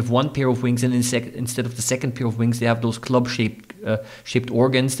 Flies only have one pair of wings, and instead of the second pair of wings, they have those club-shaped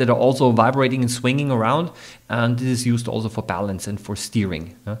organs that are also vibrating and swinging around. And this is used also for balance and for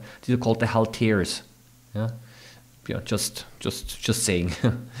steering. Yeah. These are called the halteres. Yeah. Yeah. Just saying.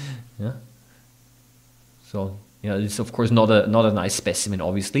 Yeah. So. Yeah, it's of course not a nice specimen,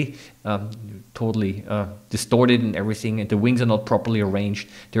 obviously. Totally distorted and everything, and the wings are not properly arranged.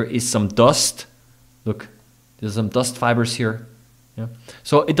 There is some dust. Look, there's some dust fibers here. Yeah.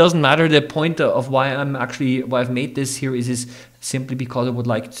 So it doesn't matter. The point of why I've made this here is simply because I would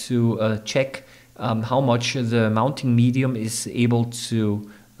like to check how much the mounting medium is able to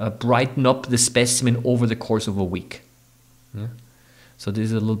brighten up the specimen over the course of a week. Yeah. So this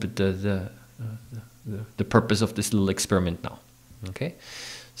is a little bit the purpose of this little experiment now. Okay,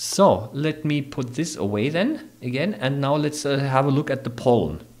 so let me put this away then again, and now let's have a look at the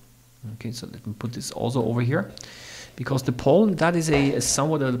pollen. Okay, so let me put this also over here, because the pollen, that is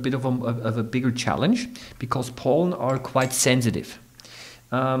somewhat a bit of a bigger challenge, because pollen are quite sensitive.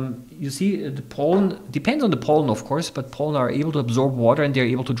 You see, the pollen depends on the pollen, of course, but pollen are able to absorb water and they're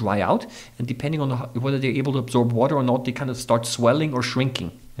able to dry out, and depending on whether they're able to absorb water or not, they kind of start swelling or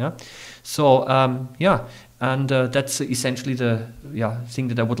shrinking. Yeah. So yeah, and that's essentially the thing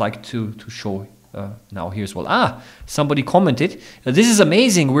that I would like to show now here as well. Ah, somebody commented, this is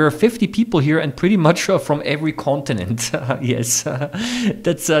amazing. We're 50 people here and pretty much from every continent. Yes,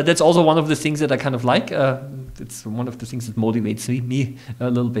 that's also one of the things that I kind of like. It's one of the things that motivates me a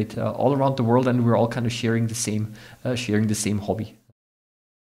little bit. All around the world, and we're all kind of sharing the same hobby.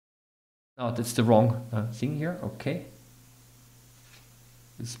 Oh, that's the wrong thing here. Okay.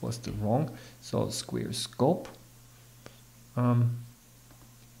 This was the wrong, so square scope.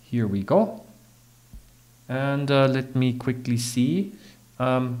 Here we go. And let me quickly see,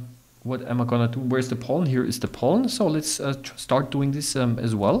 what am I gonna do? Where's the pollen? Here is the pollen. So let's start doing this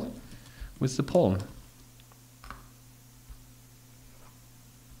as well with the pollen.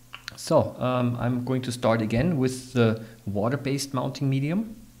 So I'm going to start again with the water-based mounting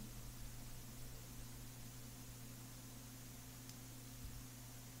medium.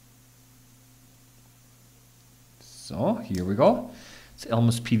 So here we go. It's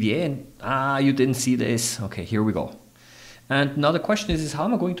Elmer's PVA, and you didn't see this. Okay, here we go. And now the question is how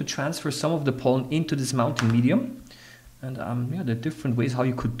am I going to transfer some of the pollen into this mounting medium? And yeah, there are different ways how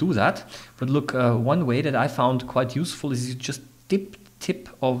you could do that. But look, one way that I found quite useful is you just dip the tip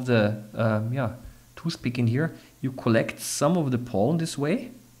of the toothpick in here. You collect some of the pollen this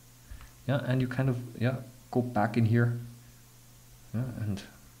way, yeah, and you kind of go back in here, and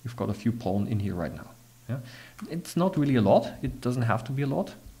you've got a few pollen in here right now. Yeah. It's not really a lot. It doesn't have to be a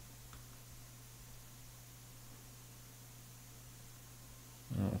lot.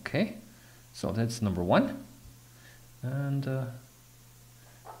 Okay, so that's number one. And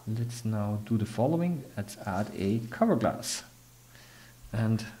let's now do the following. Let's add a cover glass.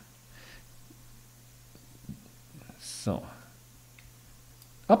 And so,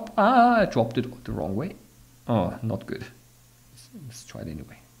 up, I dropped it the wrong way. Oh, not good. Let's try it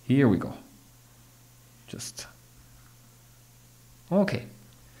anyway. Here we go. Just, okay,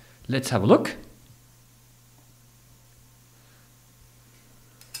 let's have a look.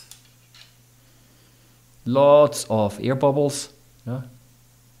 Lots of air bubbles, yeah?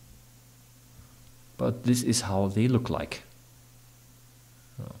 But this is how they look like.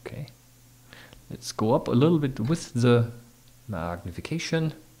 Okay, let's go up a little bit with the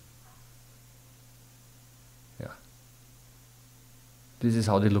magnification. Yeah, this is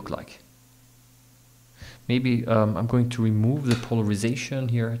how they look like. Maybe I'm going to remove the polarization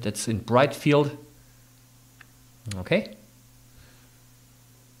here. That's in bright field. Okay.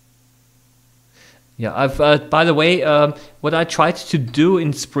 Yeah, I've by the way, what I tried to do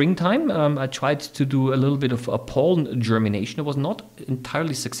in springtime, I tried to do a little bit of a pollen germination. It was not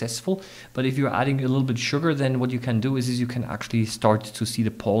entirely successful, but if you're adding a little bit sugar, then what you can do is you can actually start to see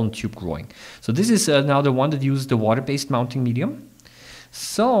the pollen tube growing. So this is now the one that uses the water-based mounting medium.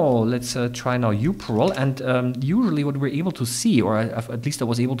 So let's try now U-Pearl, and usually what we're able to see, or at least I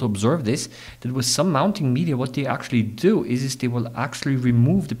was able to observe this, that with some mounting media what they actually do is they will actually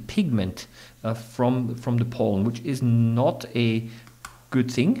remove the pigment from the pollen, which is not a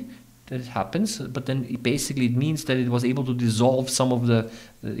good thing, that it happens, but then basically it means that it was able to dissolve some of the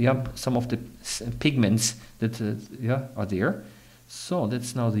pigments that are there. So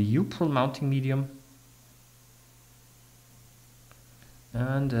that's now the U-Pearl mounting medium.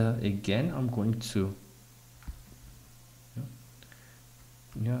 And again, I'm going to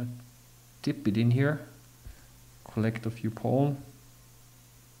dip it in here, collect a few pollen.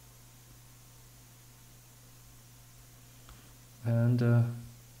 And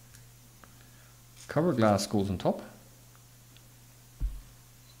cover glass goes on top.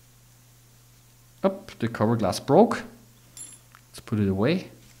 Up, the cover glass broke. Let's put it away.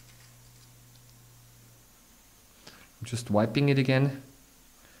 I'm just wiping it again.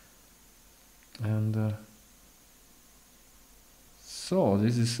 And so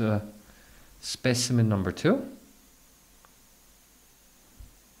this is specimen number 2.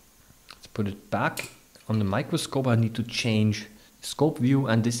 Let's put it back on the microscope. I need to change the scope view,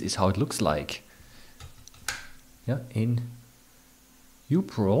 and this is how it looks like. Yeah, in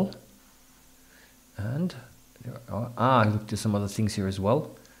U-Pearl. And there are, look, there's some other things here as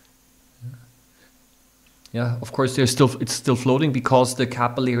well. Yeah, of course, it's still floating because the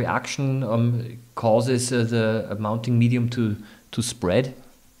capillary action causes the mounting medium to spread.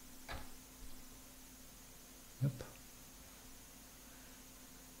 Yep.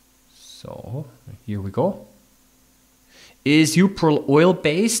 So here we go. Is U-Pearl oil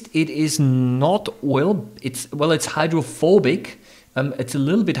based? It is not oil. It's hydrophobic. It's a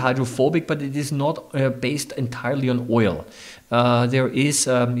little bit hydrophobic, but it is not based entirely on oil. There is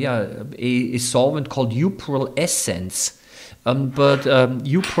a solvent called U-Pearl essence, but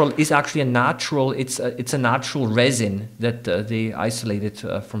U-Pearl is actually a natural. It's a natural resin that they isolated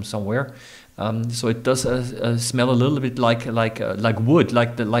from somewhere. So it does smell a little bit like wood,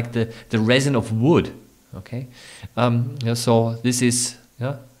 like the resin of wood. Okay, so this is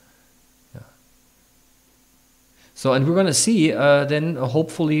So, and we're going to see then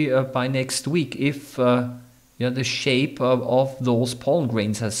hopefully by next week if the shape of those pollen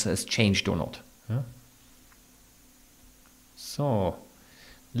grains has changed or not. Yeah. So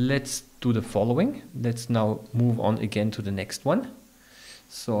let's do the following. Let's now move on again to the next one.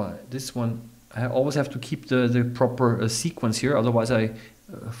 So this one, I always have to keep the proper sequence here, otherwise I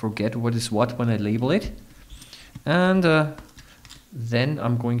forget what is what when I label it. And then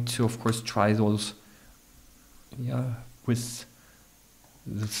I'm going to, of course, try those with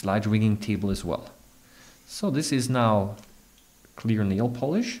the slide ringing table as well. So this is now clear nail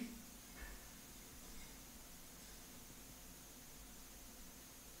polish.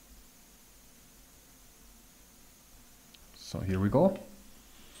 So here we go.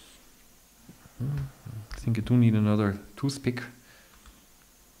 I think I do need another toothpick.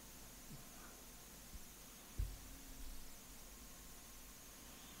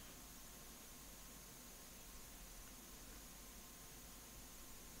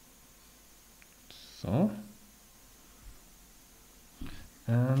 So,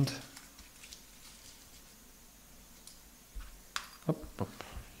 and up,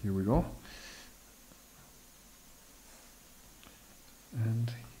 here we go.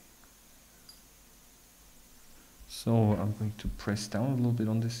 And so I'm going to press down a little bit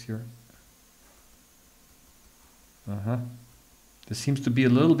on this here. There seems to be a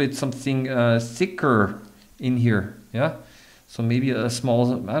little bit something thicker in here, yeah? So maybe a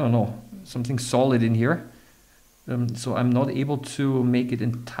small, I don't know, something solid in here. So I'm not able to make it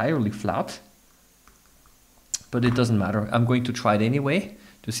entirely flat, but it doesn't matter. I'm going to try it anyway.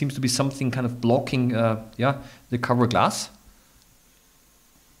 There seems to be something kind of blocking the cover glass.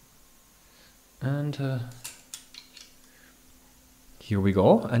 And here we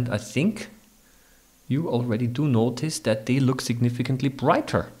go. And I think you already do notice that they look significantly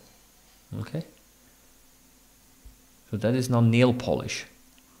brighter. Okay. So that is now nail polish.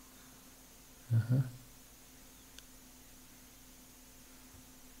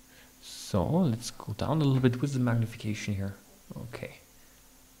 So let's go down a little bit with the magnification here. Okay.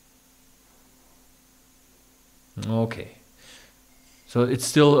 Okay. So it's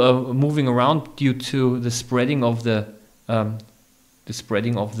still moving around due to the spreading of the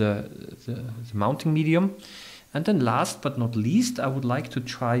mounting medium. And then last but not least, I would like to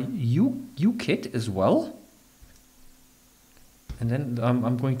try U-Kit as well. And then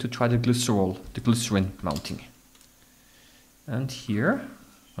I'm going to try the glycerin mounting. And here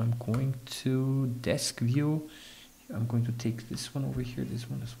I'm going to desk view. I'm going to take this one over here. This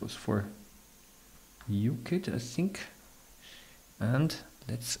one was for U-Kit, I think. And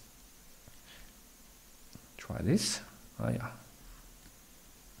let's try this. Oh yeah.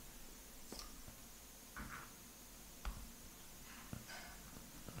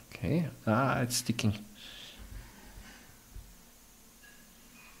 Okay, it's sticking.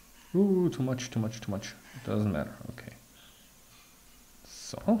 Ooh, too much. It doesn't matter. Okay.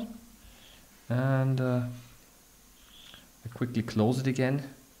 So, and I quickly close it again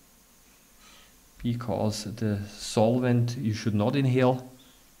because the solvent you should not inhale.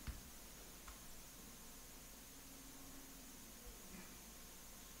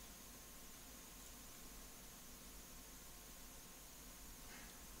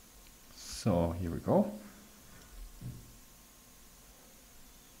 So here we go.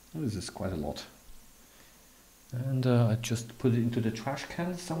 This is quite a lot. And I just put it into the trash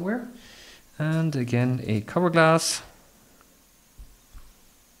can somewhere. And again, a cover glass.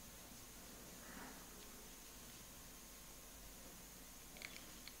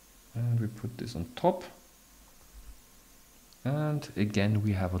 And we put this on top. And again,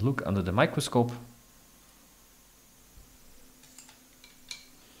 we have a look under the microscope.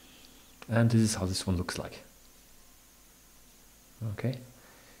 And this is how this one looks like. Okay.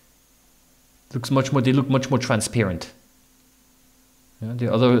 Looks much more. They look much more transparent. Yeah,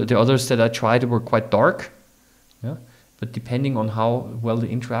 the others that I tried were quite dark. Yeah, but depending on how well they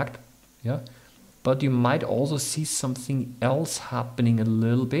interact. Yeah, but you might also see something else happening a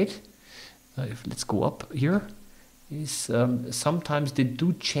little bit. Let's go up here. Is sometimes they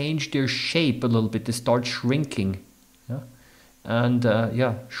do change their shape a little bit. They start shrinking. Yeah. And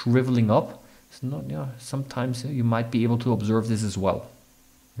yeah, shriveling up. It's not, yeah, sometimes you might be able to observe this as well.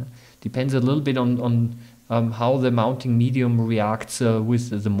 Yeah. Depends a little bit on how the mounting medium reacts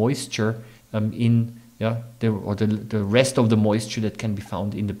with the moisture in the rest of the moisture that can be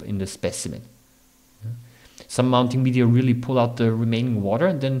found in the specimen. Yeah. Some mounting media really pull out the remaining water,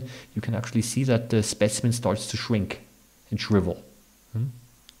 and then you can actually see that the specimen starts to shrink and shrivel.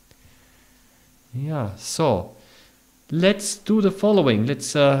 Yeah, so let's do the following.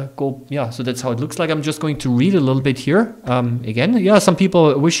 Let's go, yeah, so that's how it looks like. I'm just going to read a little bit here. Again, yeah, some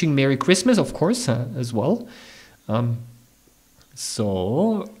people wishing Merry Christmas, of course, as well.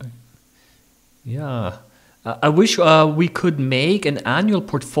 So, yeah. I wish we could make an annual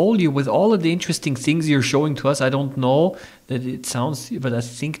portfolio with all of the interesting things you're showing to us. I don't know that it sounds, but I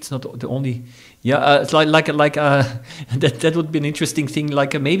think it's not the only. Yeah, it's like that would be an interesting thing.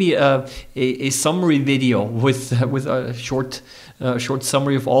 Like maybe a summary video with a short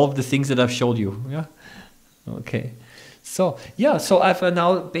summary of all of the things that I've showed you. Yeah. Okay. So yeah, so I've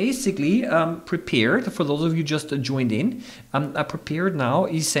now basically prepared, for those of you just joined in, I prepared now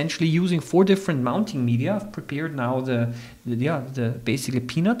essentially using 4 different mounting media. I've prepared now the basically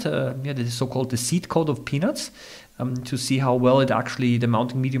peanut, the so-called the seed coat of peanuts, to see how well it actually, the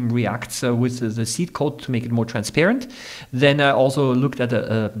mounting medium reacts with the seed coat to make it more transparent. Then I also looked at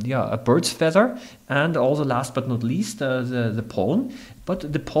a bird's feather, and also last but not least the pollen.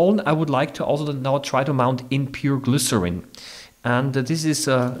 But the pollen I would like to also now try to mount in pure glycerin. And this is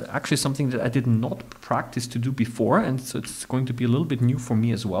actually something that I did not practice to do before, and so it's going to be a little bit new for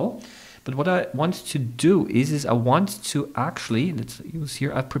me as well. But what I want to do is I want to actually, let's use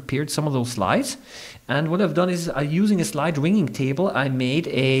here, I've prepared some of those slides. And what I've done is using a slide ringing table, I made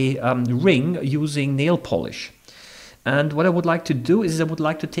a ring using nail polish. And what I would like to do is I would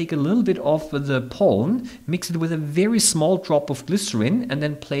like to take a little bit of the pollen, mix it with a very small drop of glycerin, and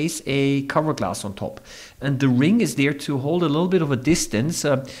then place a cover glass on top. And the ring is there to hold a little bit of a distance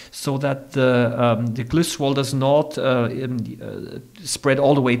so that the glycerol does not spread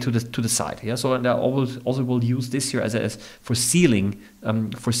all the way to the side. Yeah, so and I also will use this here as for sealing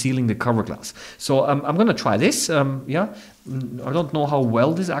the cover glass. So I'm going to try this. Yeah, I don't know how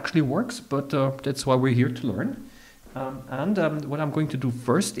well this actually works, but that's why we're here to learn. What I'm going to do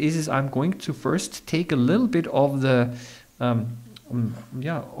first is I'm going to first take a little bit of the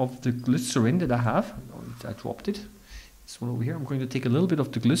glycerin that I have. I dropped it. This one over here. I'm going to take a little bit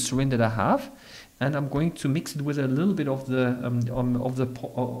of the glycerin that I have, and I'm going to mix it with a little bit of the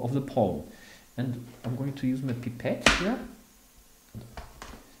pollen. And I'm going to use my pipette here,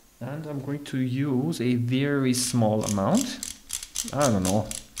 and I'm going to use a very small amount. I don't know,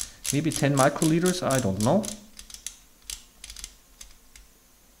 maybe 10 microliters. I don't know.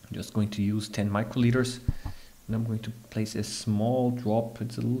 I'm just going to use 10 microliters, and I'm going to place a small drop.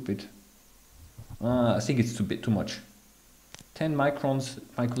 It's a little bit, I think it's too much. 10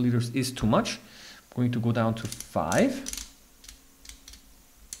 microliters is too much. I'm going to go down to 5.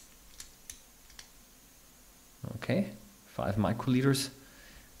 Okay, 5 microliters.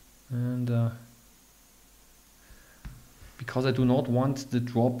 And because I do not want the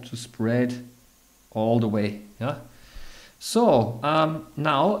drop to spread all the way, yeah. So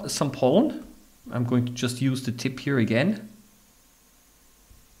now some pollen. I'm going to just use the tip here again.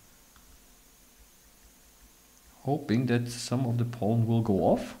 hoping that some of the pollen will go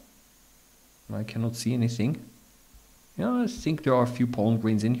off. I cannot see anything. Yeah, I think there are a few pollen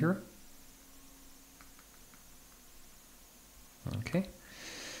grains in here. Okay.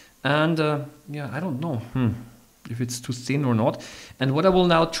 And yeah, I don't know if it's too thin or not. And what I will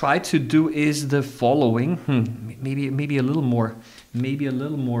now try to do is the following. Maybe a little more. Maybe a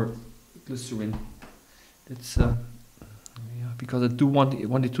little more glycerin. It's yeah, because I do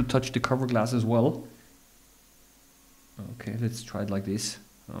want it to touch the cover glass as well. Okay, let's try it like this.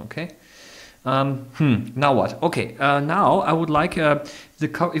 Okay. Now what? Okay, now I would like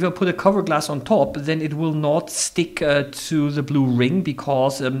if I put a cover glass on top, then it will not stick to the blue ring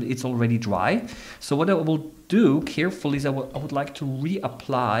because it's already dry. So what I will do carefully is I would like to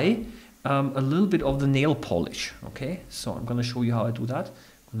reapply a little bit of the nail polish. Okay, so I'm going to show you how I do that.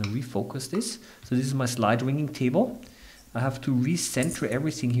 I'm going to refocus this. So this is my slide ringing table. I have to recenter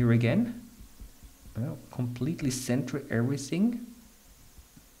everything here again. Completely center everything.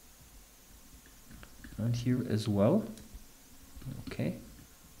 And here as well. Okay,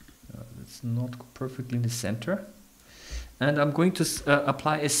 that's not perfectly in the center. And I'm going to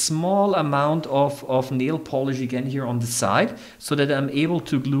apply a small amount of nail polish again here on the side, so that I'm able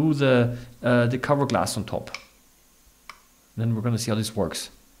to glue the cover glass on top. Then we're going to see how this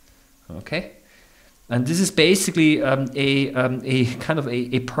works. Okay. And this is basically a kind of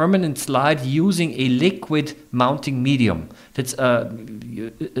a permanent slide using a liquid mounting medium. That's a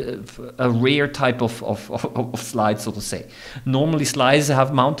rare type of slide, so to say. Normally slides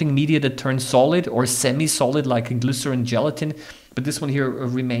have mounting media that turns solid or semi-solid like in glycerin gelatin, but this one here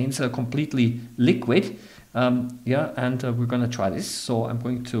remains completely liquid. Yeah, and we're going to try this. So I'm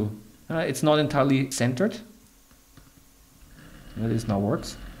going to, it's not entirely centered. This now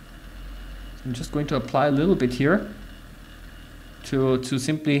works. I'm just going to apply a little bit here to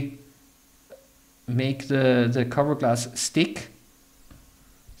simply make the cover glass stick.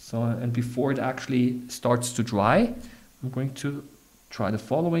 So, and before it actually starts to dry, I'm going to try the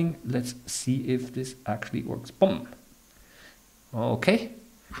following. Let's see if this actually works. Boom. Okay.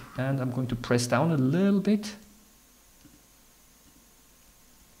 And I'm going to press down a little bit.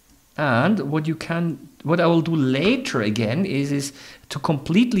 And what I will do later again is to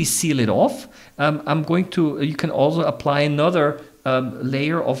completely seal it off. You can also apply another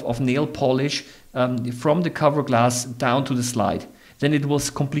layer of nail polish from the cover glass down to the slide. Then it will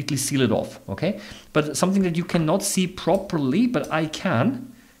completely seal it off, okay? But something that you cannot see properly, but I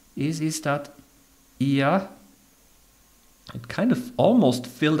can, is that, yeah, it kind of almost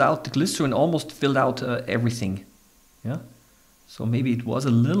filled out, the glycerin almost filled out everything, yeah? So maybe it was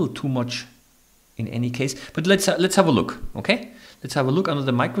a little too much in any case, but let's have a look, okay? Let's have a look under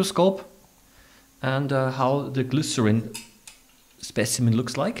the microscope and how the glycerin specimen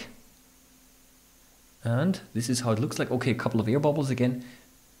looks like. And this is how it looks like. Okay, a couple of air bubbles again,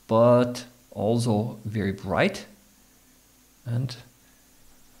 but also very bright. And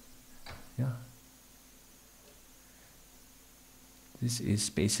yeah, this is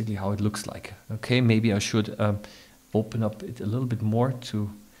basically how it looks like. Okay, maybe I should open up it a little bit more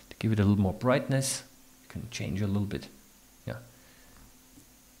to give it a little more brightness. You can change a little bit. Yeah.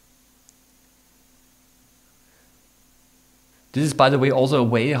 This is, by the way, also a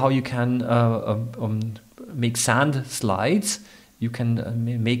way how you can make sand slides. You can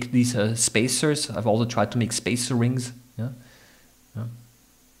make these spacers. I've also tried to make spacer rings. Yeah. Yeah.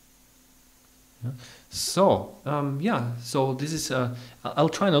 Yeah. So yeah. So this is. I'll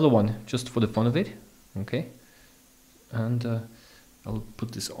try another one just for the fun of it. Okay. And I'll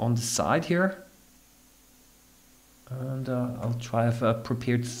put this on the side here. And I'll try. I've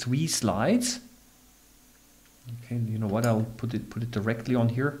prepared 3 slides. Okay, you know what? I'll put it directly on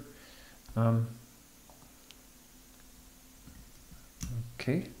here.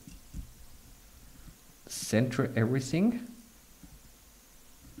 Okay. Center everything.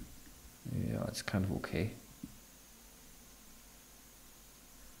 Yeah, it's kind of okay.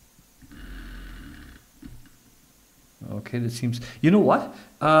 Okay, that seems. You know what?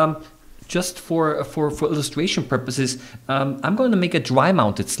 Just for illustration purposes, I'm going to make a dry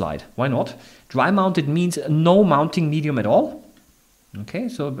mounted slide. Why not? Dry mounted means no mounting medium at all. Okay,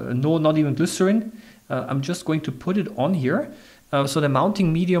 so no, not even glycerin. I'm just going to put it on here. So the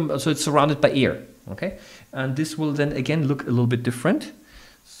mounting medium, so it's surrounded by air. Okay, and this will then again look a little bit different.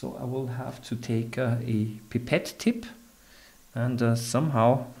 So I will have to take a pipette tip and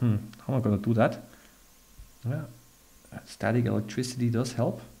somehow, how am I going to do that? Yeah, static electricity does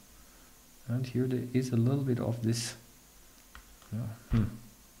help. And here there is a little bit of this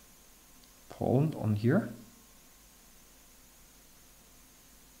pollen on here.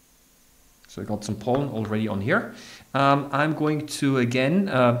 So I got some pollen already on here. I'm going to again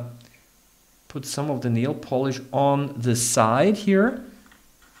put some of the nail polish on the side here.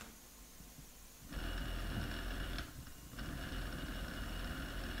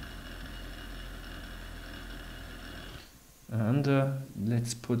 And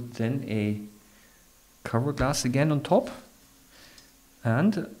let's put then a cover glass again on top.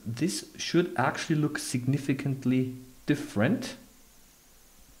 And this should actually look significantly different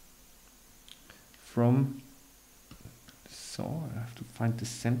from, so I have to find the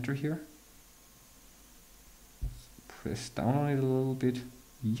center here. Let's press down on it a little bit.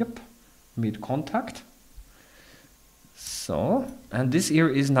 Yep, made contact. So, and this here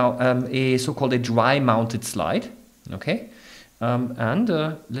is now a so-called a dry mounted slide. Okay, and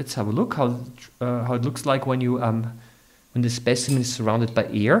let's have a look how it looks like when you when the specimen is surrounded by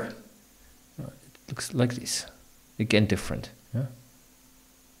air. It looks like this. Again, different. Yeah.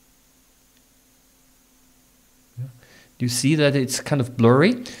 Yeah. You see that it's kind of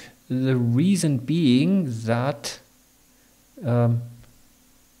blurry. The reason being that yeah,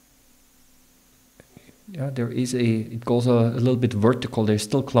 there is it goes a little bit vertical. They're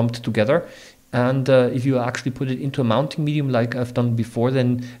still clumped together. And if you actually put it into a mounting medium like I've done before,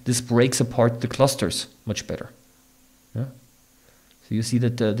 then this breaks apart the clusters much better. Yeah. So you see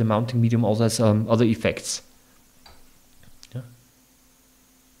that the mounting medium also has other effects. Yeah.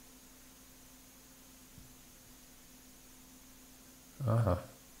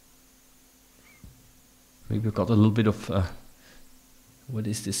 Maybe we got a little bit of what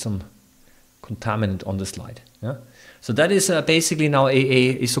is this? Some contaminant on the slide. Yeah. So that is basically now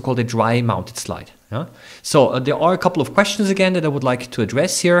a so-called a dry mounted slide. Yeah. So there are a couple of questions again that I would like to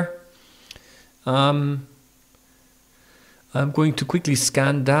address here. I'm going to quickly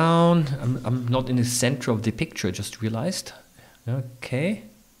scan down. I'm not in the center of the picture, I just realized. Okay.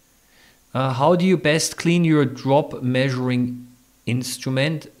 How do you best clean your drop measuring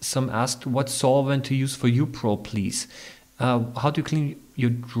instrument? Some asked what solvent to use for UPRO, please. How do you clean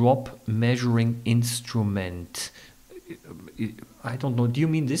your drop measuring instrument? I don't know. Do you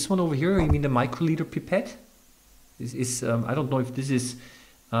mean this one over here, or you mean the microliter pipette? I don't know if this is,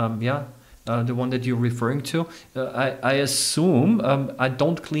 the one that you're referring to. I assume I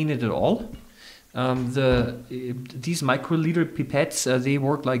don't clean it at all. These microliter pipettes, they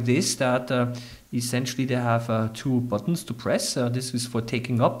work like this, that essentially they have two buttons to press. This is for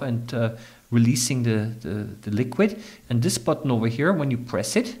taking up and releasing the liquid. And this button over here, when you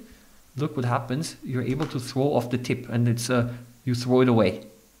press it, look what happens. You're able to throw off the tip, and it's you throw it away.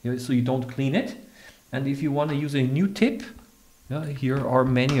 So you don't clean it. And if you want to use a new tip, here are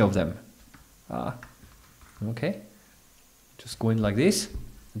many of them. Okay, just go in like this,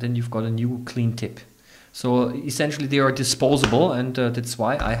 and then you've got a new clean tip. So essentially they are disposable, and that's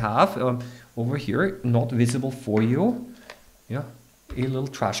why I have over here, not visible for you, a little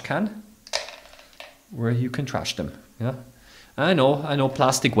trash can where you can trash them. I know,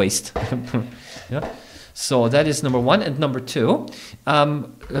 plastic waste. So that is number one. And number two,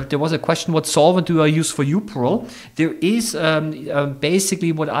 there was a question, what solvent do I use for UPRO? There is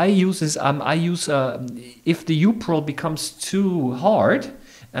basically what I use is if the UPRO becomes too hard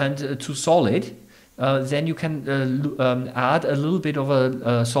and too solid, then you can add a little bit of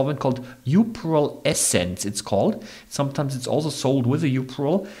a solvent called UPRO essence, it's called. Sometimes it's also sold with a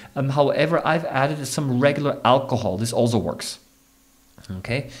UPRO. However, I've added some regular alcohol. This also works.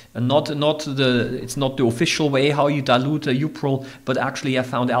 Okay, and it's not the official way how you dilute a UPRO, but actually I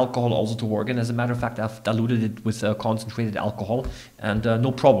found alcohol also to work, and as a matter of fact I've diluted it with concentrated alcohol, and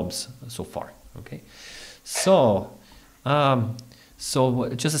no problems so far. Okay, so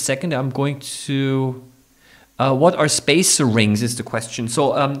just a second, I'm going to what are spacer rings is the question.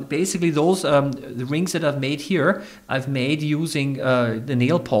 So basically those the rings that I've made here, I've made using the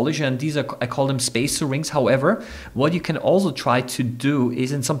nail polish, and these are, I call them spacer rings. However, what you can also try to do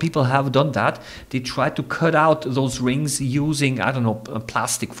is, and some people have done that, they try to cut out those rings using, I don't know,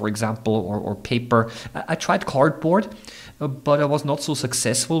 plastic, for example, or paper. I tried cardboard, but I was not so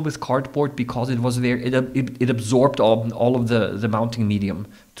successful with cardboard because it was it absorbed all of the mounting medium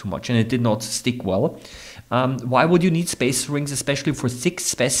too much, and it did not stick well. Why would you need spacer rings, especially for thick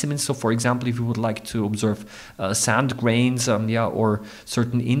specimens? So, for example, if you would like to observe sand grains, or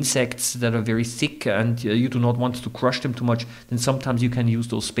certain insects that are very thick, and you do not want to crush them too much, then sometimes you can use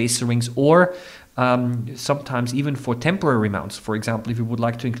those spacer rings, or sometimes even for temporary mounts. For example, if you would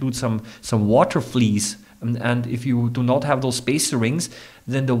like to include some water fleas, and if you do not have those spacer rings,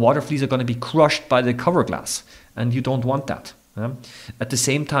 then the water fleas are going to be crushed by the cover glass, and you don't want that. At the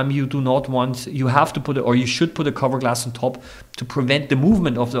same time, you do not want, you have to put it, or you should put a cover glass on top to prevent the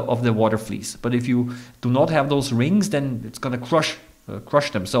movement of the water fleas. But if you do not have those rings, then it's going to crush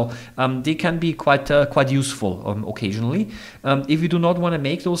them. So they can be quite useful occasionally. If you do not want to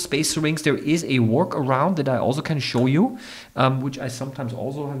make those spacer rings, there is a workaround that I also can show you, which I sometimes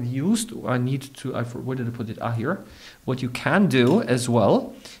also have used. I need to, where did I put it? Ah, here. What you can do as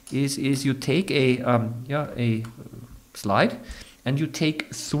well is you take a slide and you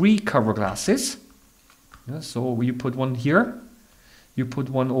take 3 cover glasses. So you put one here, you put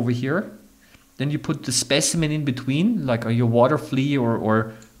one over here, then you put the specimen in between, like your water flea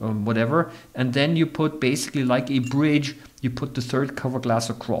or whatever, and then you put basically like a bridge, you put the 3rd cover glass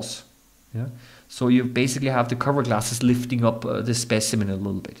across. So you basically have the cover glasses lifting up the specimen a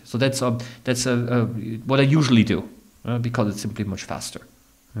little bit. So that's what I usually do because it's simply much faster.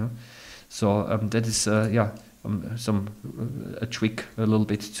 So that is a trick a little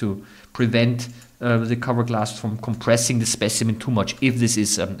bit to prevent the cover glass from compressing the specimen too much if this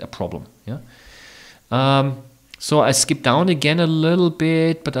is a problem. So I skip down again a little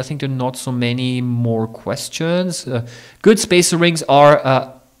bit, but I think there are not so many more questions. Good spacer rings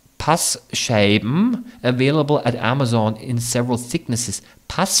are Passscheiben, available at Amazon in several thicknesses.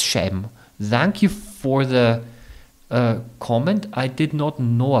 Passscheiben, thank you for the comment. I did not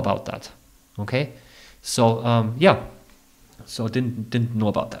know about that. Okay, so so didn't know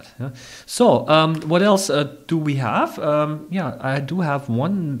about that. So what else do we have? I do have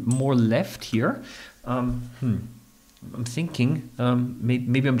one more left here. I'm thinking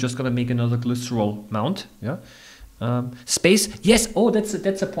maybe I'm just gonna make another glycerol mount. Space, yes. Oh,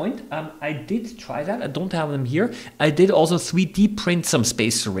 that's a point. I did try that. I don't have them here. I did also 3D print some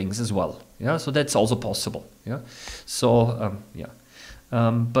spacer rings as well. So that's also possible. So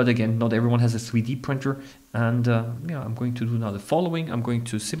but again, not everyone has a 3D printer, and I'm going to do now the following. I'm going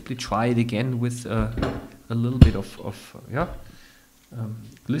to simply try it again with a little bit of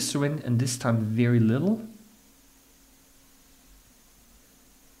glycerin, and this time very little.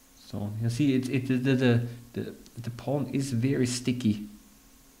 So you see, the pollen is very sticky.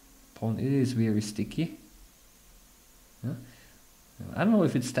 Pollen is very sticky. I don't know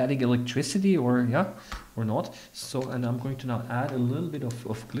if it's static electricity or not. So, and I'm going to now add a little bit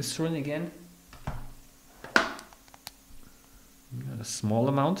of glycerin again. A small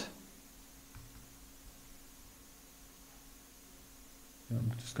amount.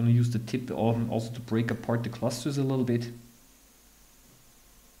 I'm just going to use the tip also to break apart the clusters a little bit.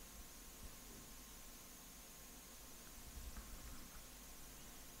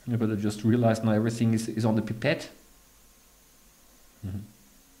 But I just realized now everything is on the pipette.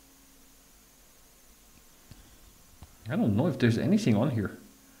 I don't know if there's anything on here.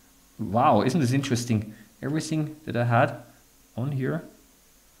 Wow, isn't this interesting? Everything that I had on here.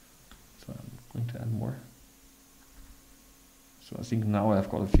 So I'm going to add more. So I think now I've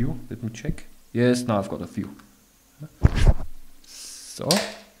got a few. Let me check. Yes, now I've got a few. So,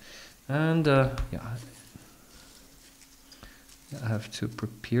 and I have to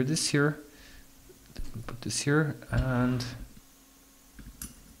prepare this here. Put this here and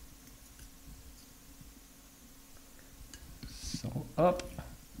so up.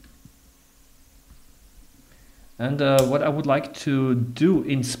 And what I would like to do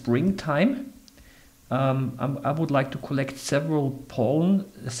in springtime, I would like to collect several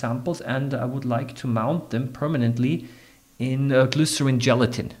pollen samples, and I would like to mount them permanently in glycerin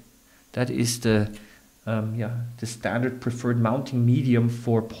gelatin. That is the standard preferred mounting medium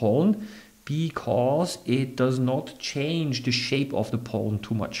for pollen, because it does not change the shape of the pollen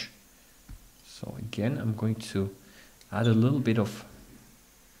too much. So again, I'm going to add a little bit of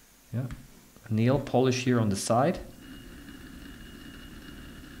nail polish here on the side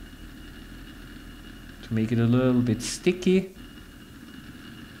to make it a little bit sticky,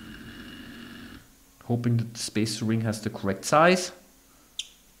 hoping that the spacer ring has the correct size.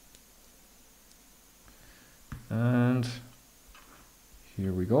 And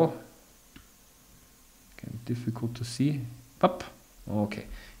here we go. Again, difficult to see. Up. Okay.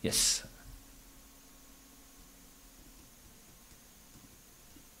 Yes.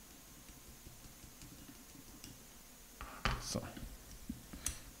 So.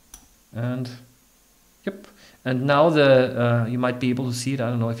 And yep. And now the you might be able to see it. I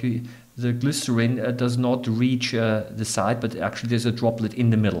don't know if the glycerin does not reach the side, but actually there's a droplet in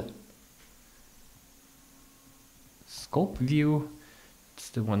the middle. Scope view. It's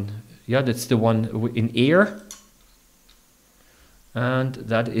the one. Yeah, that's the one in air. And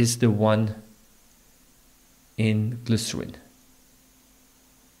that is the one in glycerin.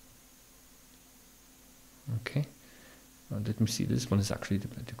 Okay. Let me see, this one is actually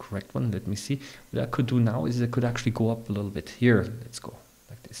the correct one. Let me see. What I could do now is I could actually go up a little bit. Here, let's go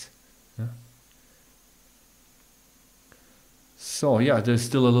like this. Yeah. So yeah, there's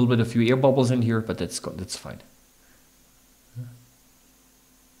still a little bit, a few air bubbles in here, but that's fine. Yeah.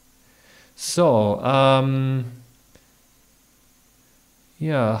 So,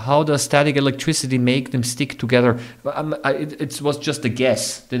 yeah, how does static electricity make them stick together? It was just a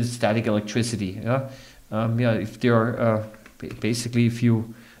guess that it's static electricity. Yeah, yeah. If they are basically, if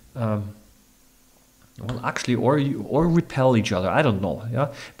you well, actually, or repel each other. I don't know.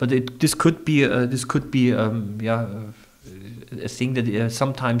 Yeah, but this could be yeah. A thing that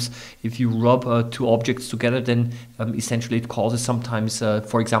sometimes if you rub two objects together, then essentially it causes sometimes,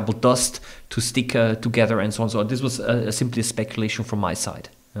 for example, dust to stick together and so on. So this was simply a speculation from my side.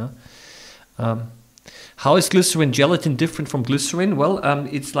 Yeah? How is glycerin gelatin different from glycerin? Well,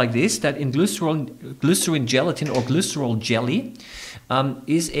 it's like this, that in glycerin gelatin or glycerol jelly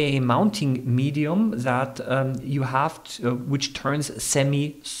is a mounting medium that you have which turns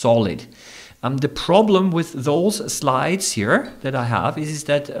semi-solid. The problem with those slides here that I have is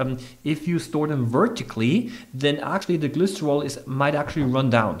that if you store them vertically, then actually the glycerol might actually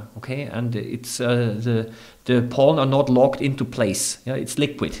run down, okay? And it's the pollen are not locked into place. Yeah, it's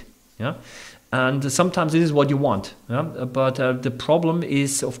liquid. Yeah, and sometimes this is what you want. Yeah? But the problem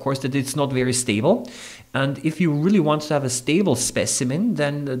is, of course, that it's not very stable. And if you really want to have a stable specimen,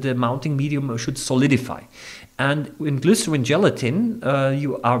 then the mounting medium should solidify. And in glycerin gelatin,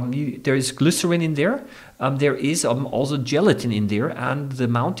 there is glycerin in there. There is also gelatin in there, and the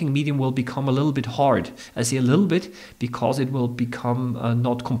mounting medium will become a little bit hard. I say a little bit because it will become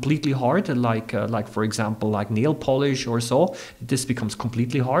not completely hard, like for example, like nail polish or so. This becomes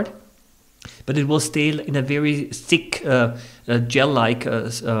completely hard, but it will stay in a very thick gel-like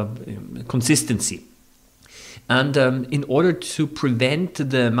consistency. And in order to prevent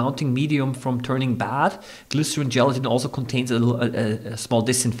the mounting medium from turning bad, glycerin gelatin also contains a small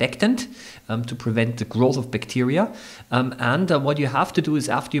disinfectant to prevent the growth of bacteria. And what you have to do is,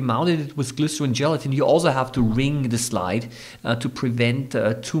 after you mounted it with glycerin gelatin, you also have to wring the slide to prevent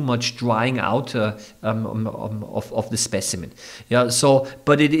too much drying out of the specimen. Yeah. So,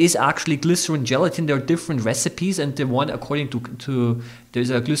 but it is actually glycerin gelatin. There are different recipes, and the one according to there's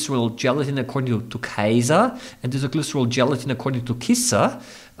a glycerol gelatin according to Kaiser, and there's a glycerol gelatin according to Kissa,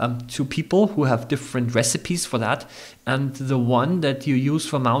 two people who have different recipes for that. And the one that you use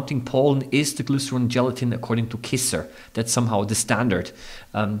for mounting pollen is the glycerin gelatin according to Kisser. That's somehow the standard,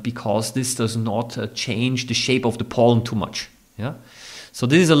 because this does not change the shape of the pollen too much. Yeah. So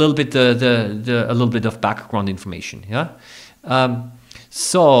this is a little bit a little bit of background information. Yeah.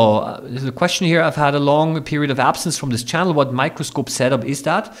 So there's a question here. I've had a long period of absence from this channel. What microscope setup is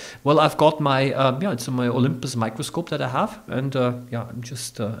that? Well, I've got my yeah, it's my Olympus microscope that I have, and yeah, I'm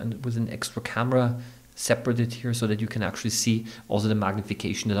just and with an extra camera separated here so that you can actually see also the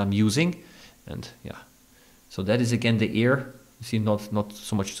magnification that I'm using. And yeah, so that is again the air. You see, not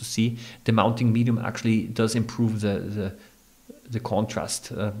so much to see. The mounting medium actually does improve the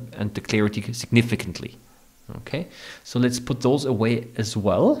contrast and the clarity significantly. Okay, so let's put those away as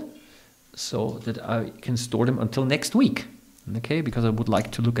well, so that I can store them until next week. Okay, because I would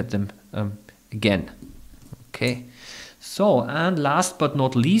like to look at them again. Okay, so, and last but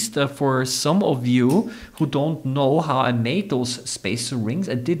not least, for some of you who don't know how I made those spacer rings,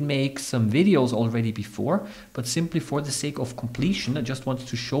 I did make some videos already before, but simply for the sake of completion, I just wanted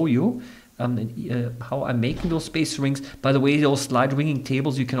to show you how I'm making those spacer rings. By the way, those slide ringing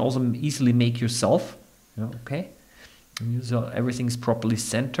tables you can also easily make yourself. Okay, so everything's properly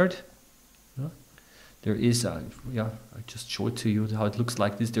centered. There is, yeah, I just show it to you how it looks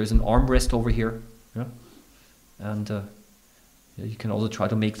like this. There's an armrest over here, yeah, and yeah, you can also try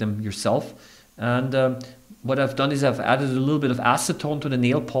to make them yourself. And what I've done is I've added a little bit of acetone to the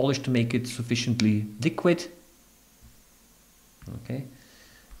nail polish to make it sufficiently liquid. Okay,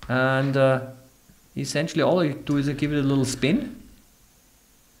 and essentially all I do is I give it a little spin.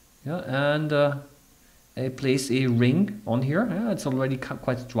 Yeah, and I place a ring on here. Yeah, it's already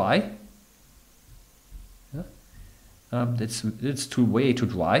quite dry. Yeah. It's way too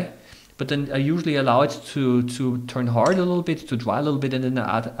dry. But then I usually allow it to turn hard a little bit, to dry a little bit, and then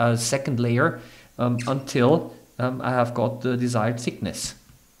I add a second layer until I have got the desired thickness.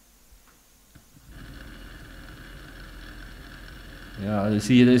 Yeah, you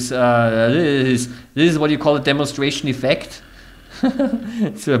see this. This is what you call a demonstration effect.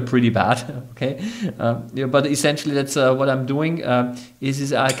 It's pretty bad, okay? Yeah, but essentially that's what I'm doing,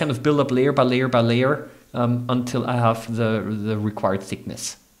 is I kind of build up layer by layer by layer until I have the required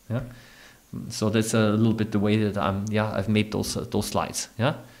thickness. Yeah? So that's a little bit the way that I've made those slides.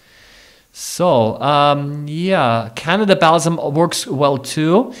 Yeah. So yeah, Canada Balsam works well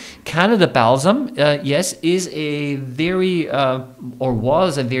too. Canada Balsam, yes, is a very or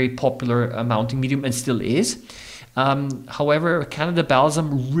was a very popular mounting medium and still is. However, Canada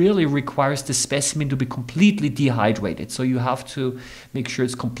Balsam really requires the specimen to be completely dehydrated. So you have to make sure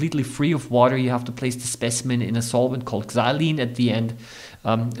it's completely free of water. You have to place the specimen in a solvent called xylene at the end.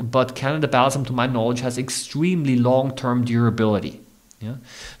 But Canada Balsam, to my knowledge, has extremely long-term durability. Yeah.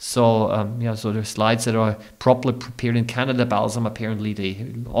 So so there's slides that are properly prepared in Canada Balsam. Apparently, they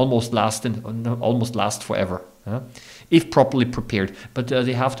almost last forever, if properly prepared. But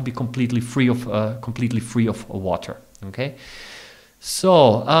they have to be completely free of water. Okay.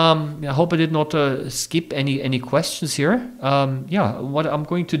 So I hope I did not skip any questions here. What I'm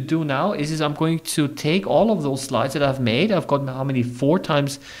going to do now is I'm going to take all of those slides that I've made. I've got how many? 4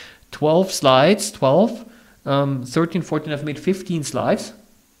 times 12 slides. 12. 13, 14, I've made 15 slides,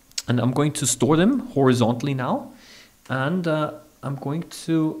 and I'm going to store them horizontally now, and I'm going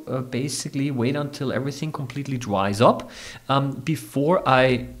to basically wait until everything completely dries up. Before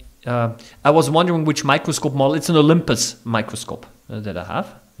I was wondering which microscope model. It's an Olympus microscope that I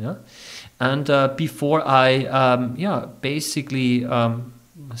have, and before I basically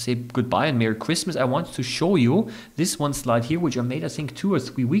say goodbye and Merry Christmas, I want to show you this one slide here, which I made I think 2 or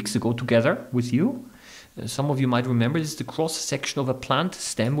 3 weeks ago together with you. Some of you might remember this is the cross section of a plant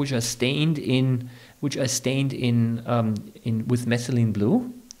stem, which I stained in with methylene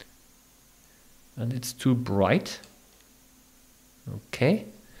blue, and it's too bright. Okay,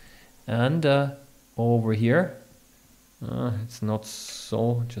 and over here, it's not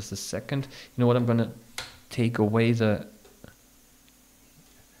so. Just a second. You know what? I'm gonna take away the.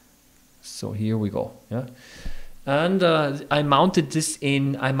 So here we go. Yeah. And I mounted this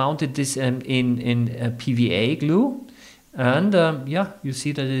in PVA glue, and you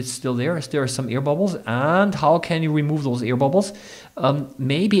see that it's still there. There are some air bubbles. And how can you remove those air bubbles?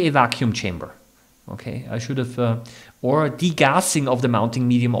 Maybe a vacuum chamber. Okay, I should have, or degassing of the mounting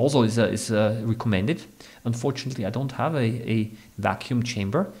medium also is recommended. Unfortunately, I don't have a vacuum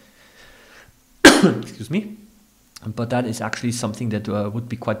chamber. Excuse me, but that is actually something that would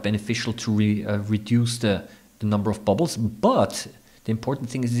be quite beneficial to reduce the number of bubbles. But the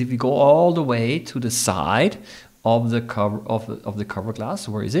important thing is if you go all the way to the side of the cover of the cover glass,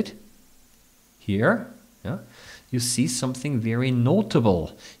 where is it? Here, you see something very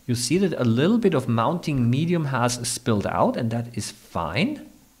notable. You see that a little bit of mounting medium has spilled out, and that is fine.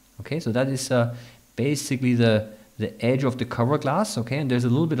 Okay, so that is basically the edge of the cover glass. Okay, and there's a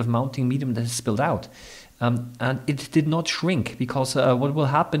little bit of mounting medium that has spilled out. And it did not shrink, because what will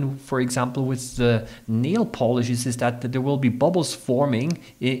happen, for example, with the nail polishes is that there will be bubbles forming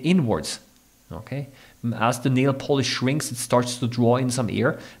inwards. Okay, as the nail polish shrinks, it starts to draw in some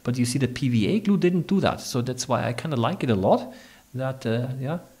air, but you see the PVA glue didn't do that. So that's why I kind of like it a lot. That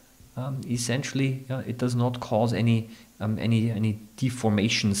essentially it does not cause any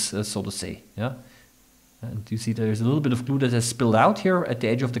deformations, so to say. Yeah, and you see there's a little bit of glue that has spilled out here at the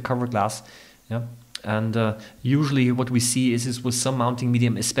edge of the cover glass. Yeah. And usually what we see is with some mounting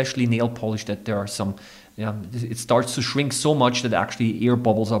medium, especially nail polish, that there are some, it starts to shrink so much that actually air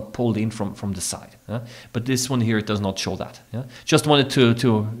bubbles are pulled in from the side. But this one here, it does not show that. Just wanted to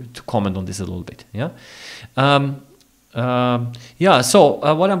comment on this a little bit.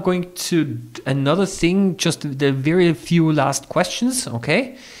 So what I'm going to, another thing, just the very few last questions,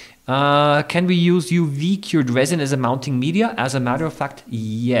 okay? Can we use UV cured resin as a mounting media? As a matter of fact,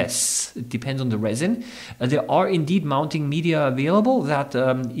 yes. It depends on the resin. There are indeed mounting media available that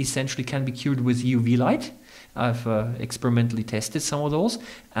essentially can be cured with UV light. I've experimentally tested some of those.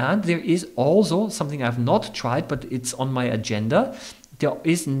 And there is also something I've not tried, but it's on my agenda. There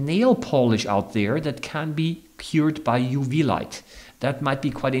is nail polish out there that can be cured by UV light. That might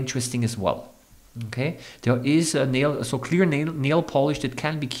be quite interesting as well. Okay, there is a clear nail polish that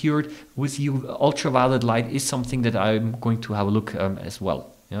can be cured with ultraviolet light is something that I'm going to have a look as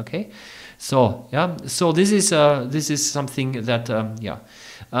well. Okay, so so this is something that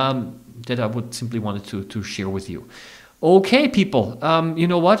that I would simply wanted to share with you. Okay, people, you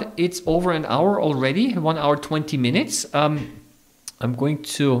know what? It's over an hour already, 1 hour 20 minutes. I'm going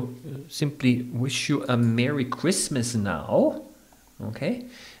to simply wish you a Merry Christmas now. Okay.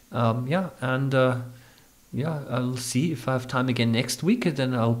 I'll see if I have time again next week.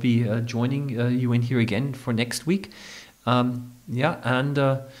 Then I'll be joining you in here again for next week. Last,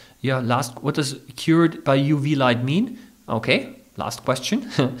 what does cured by UV light mean? Okay, last question.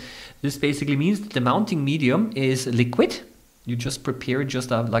 This basically means that the mounting medium is liquid. You just prepare it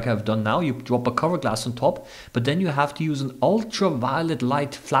just like I've done now. You drop a cover glass on top, but then you have to use an ultraviolet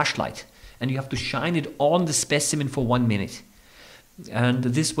light flashlight, and you have to shine it on the specimen for 1 minute. And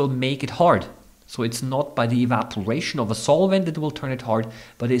this will make it hard. So it's not by the evaporation of a solvent that will turn it hard,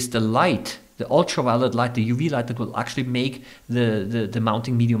 but it's the light, the ultraviolet light, the UV light, that will actually make the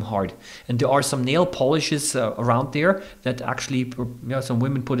mounting medium hard. And there are some nail polishes around there that actually, some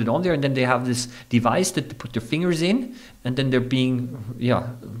women put it on there, and then they have this device that they put their fingers in, and then they're being,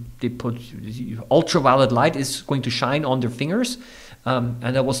 they put ultraviolet light is going to shine on their fingers.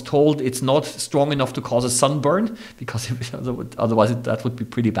 And I was told it's not strong enough to cause a sunburn, because otherwise that would be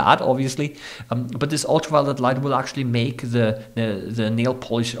pretty bad, obviously. But this ultraviolet light will actually make the nail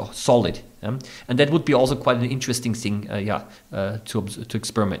polish solid. And that would be also quite an interesting thing to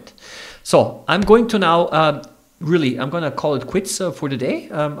experiment. So I'm going to now, I'm going to call it quits for today.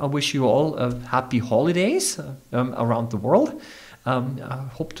 I wish you all happy holidays around the world. I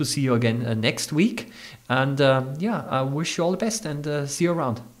hope to see you again next week. And I wish you all the best, and see you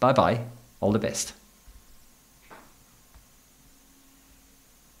around. Bye bye. All the best.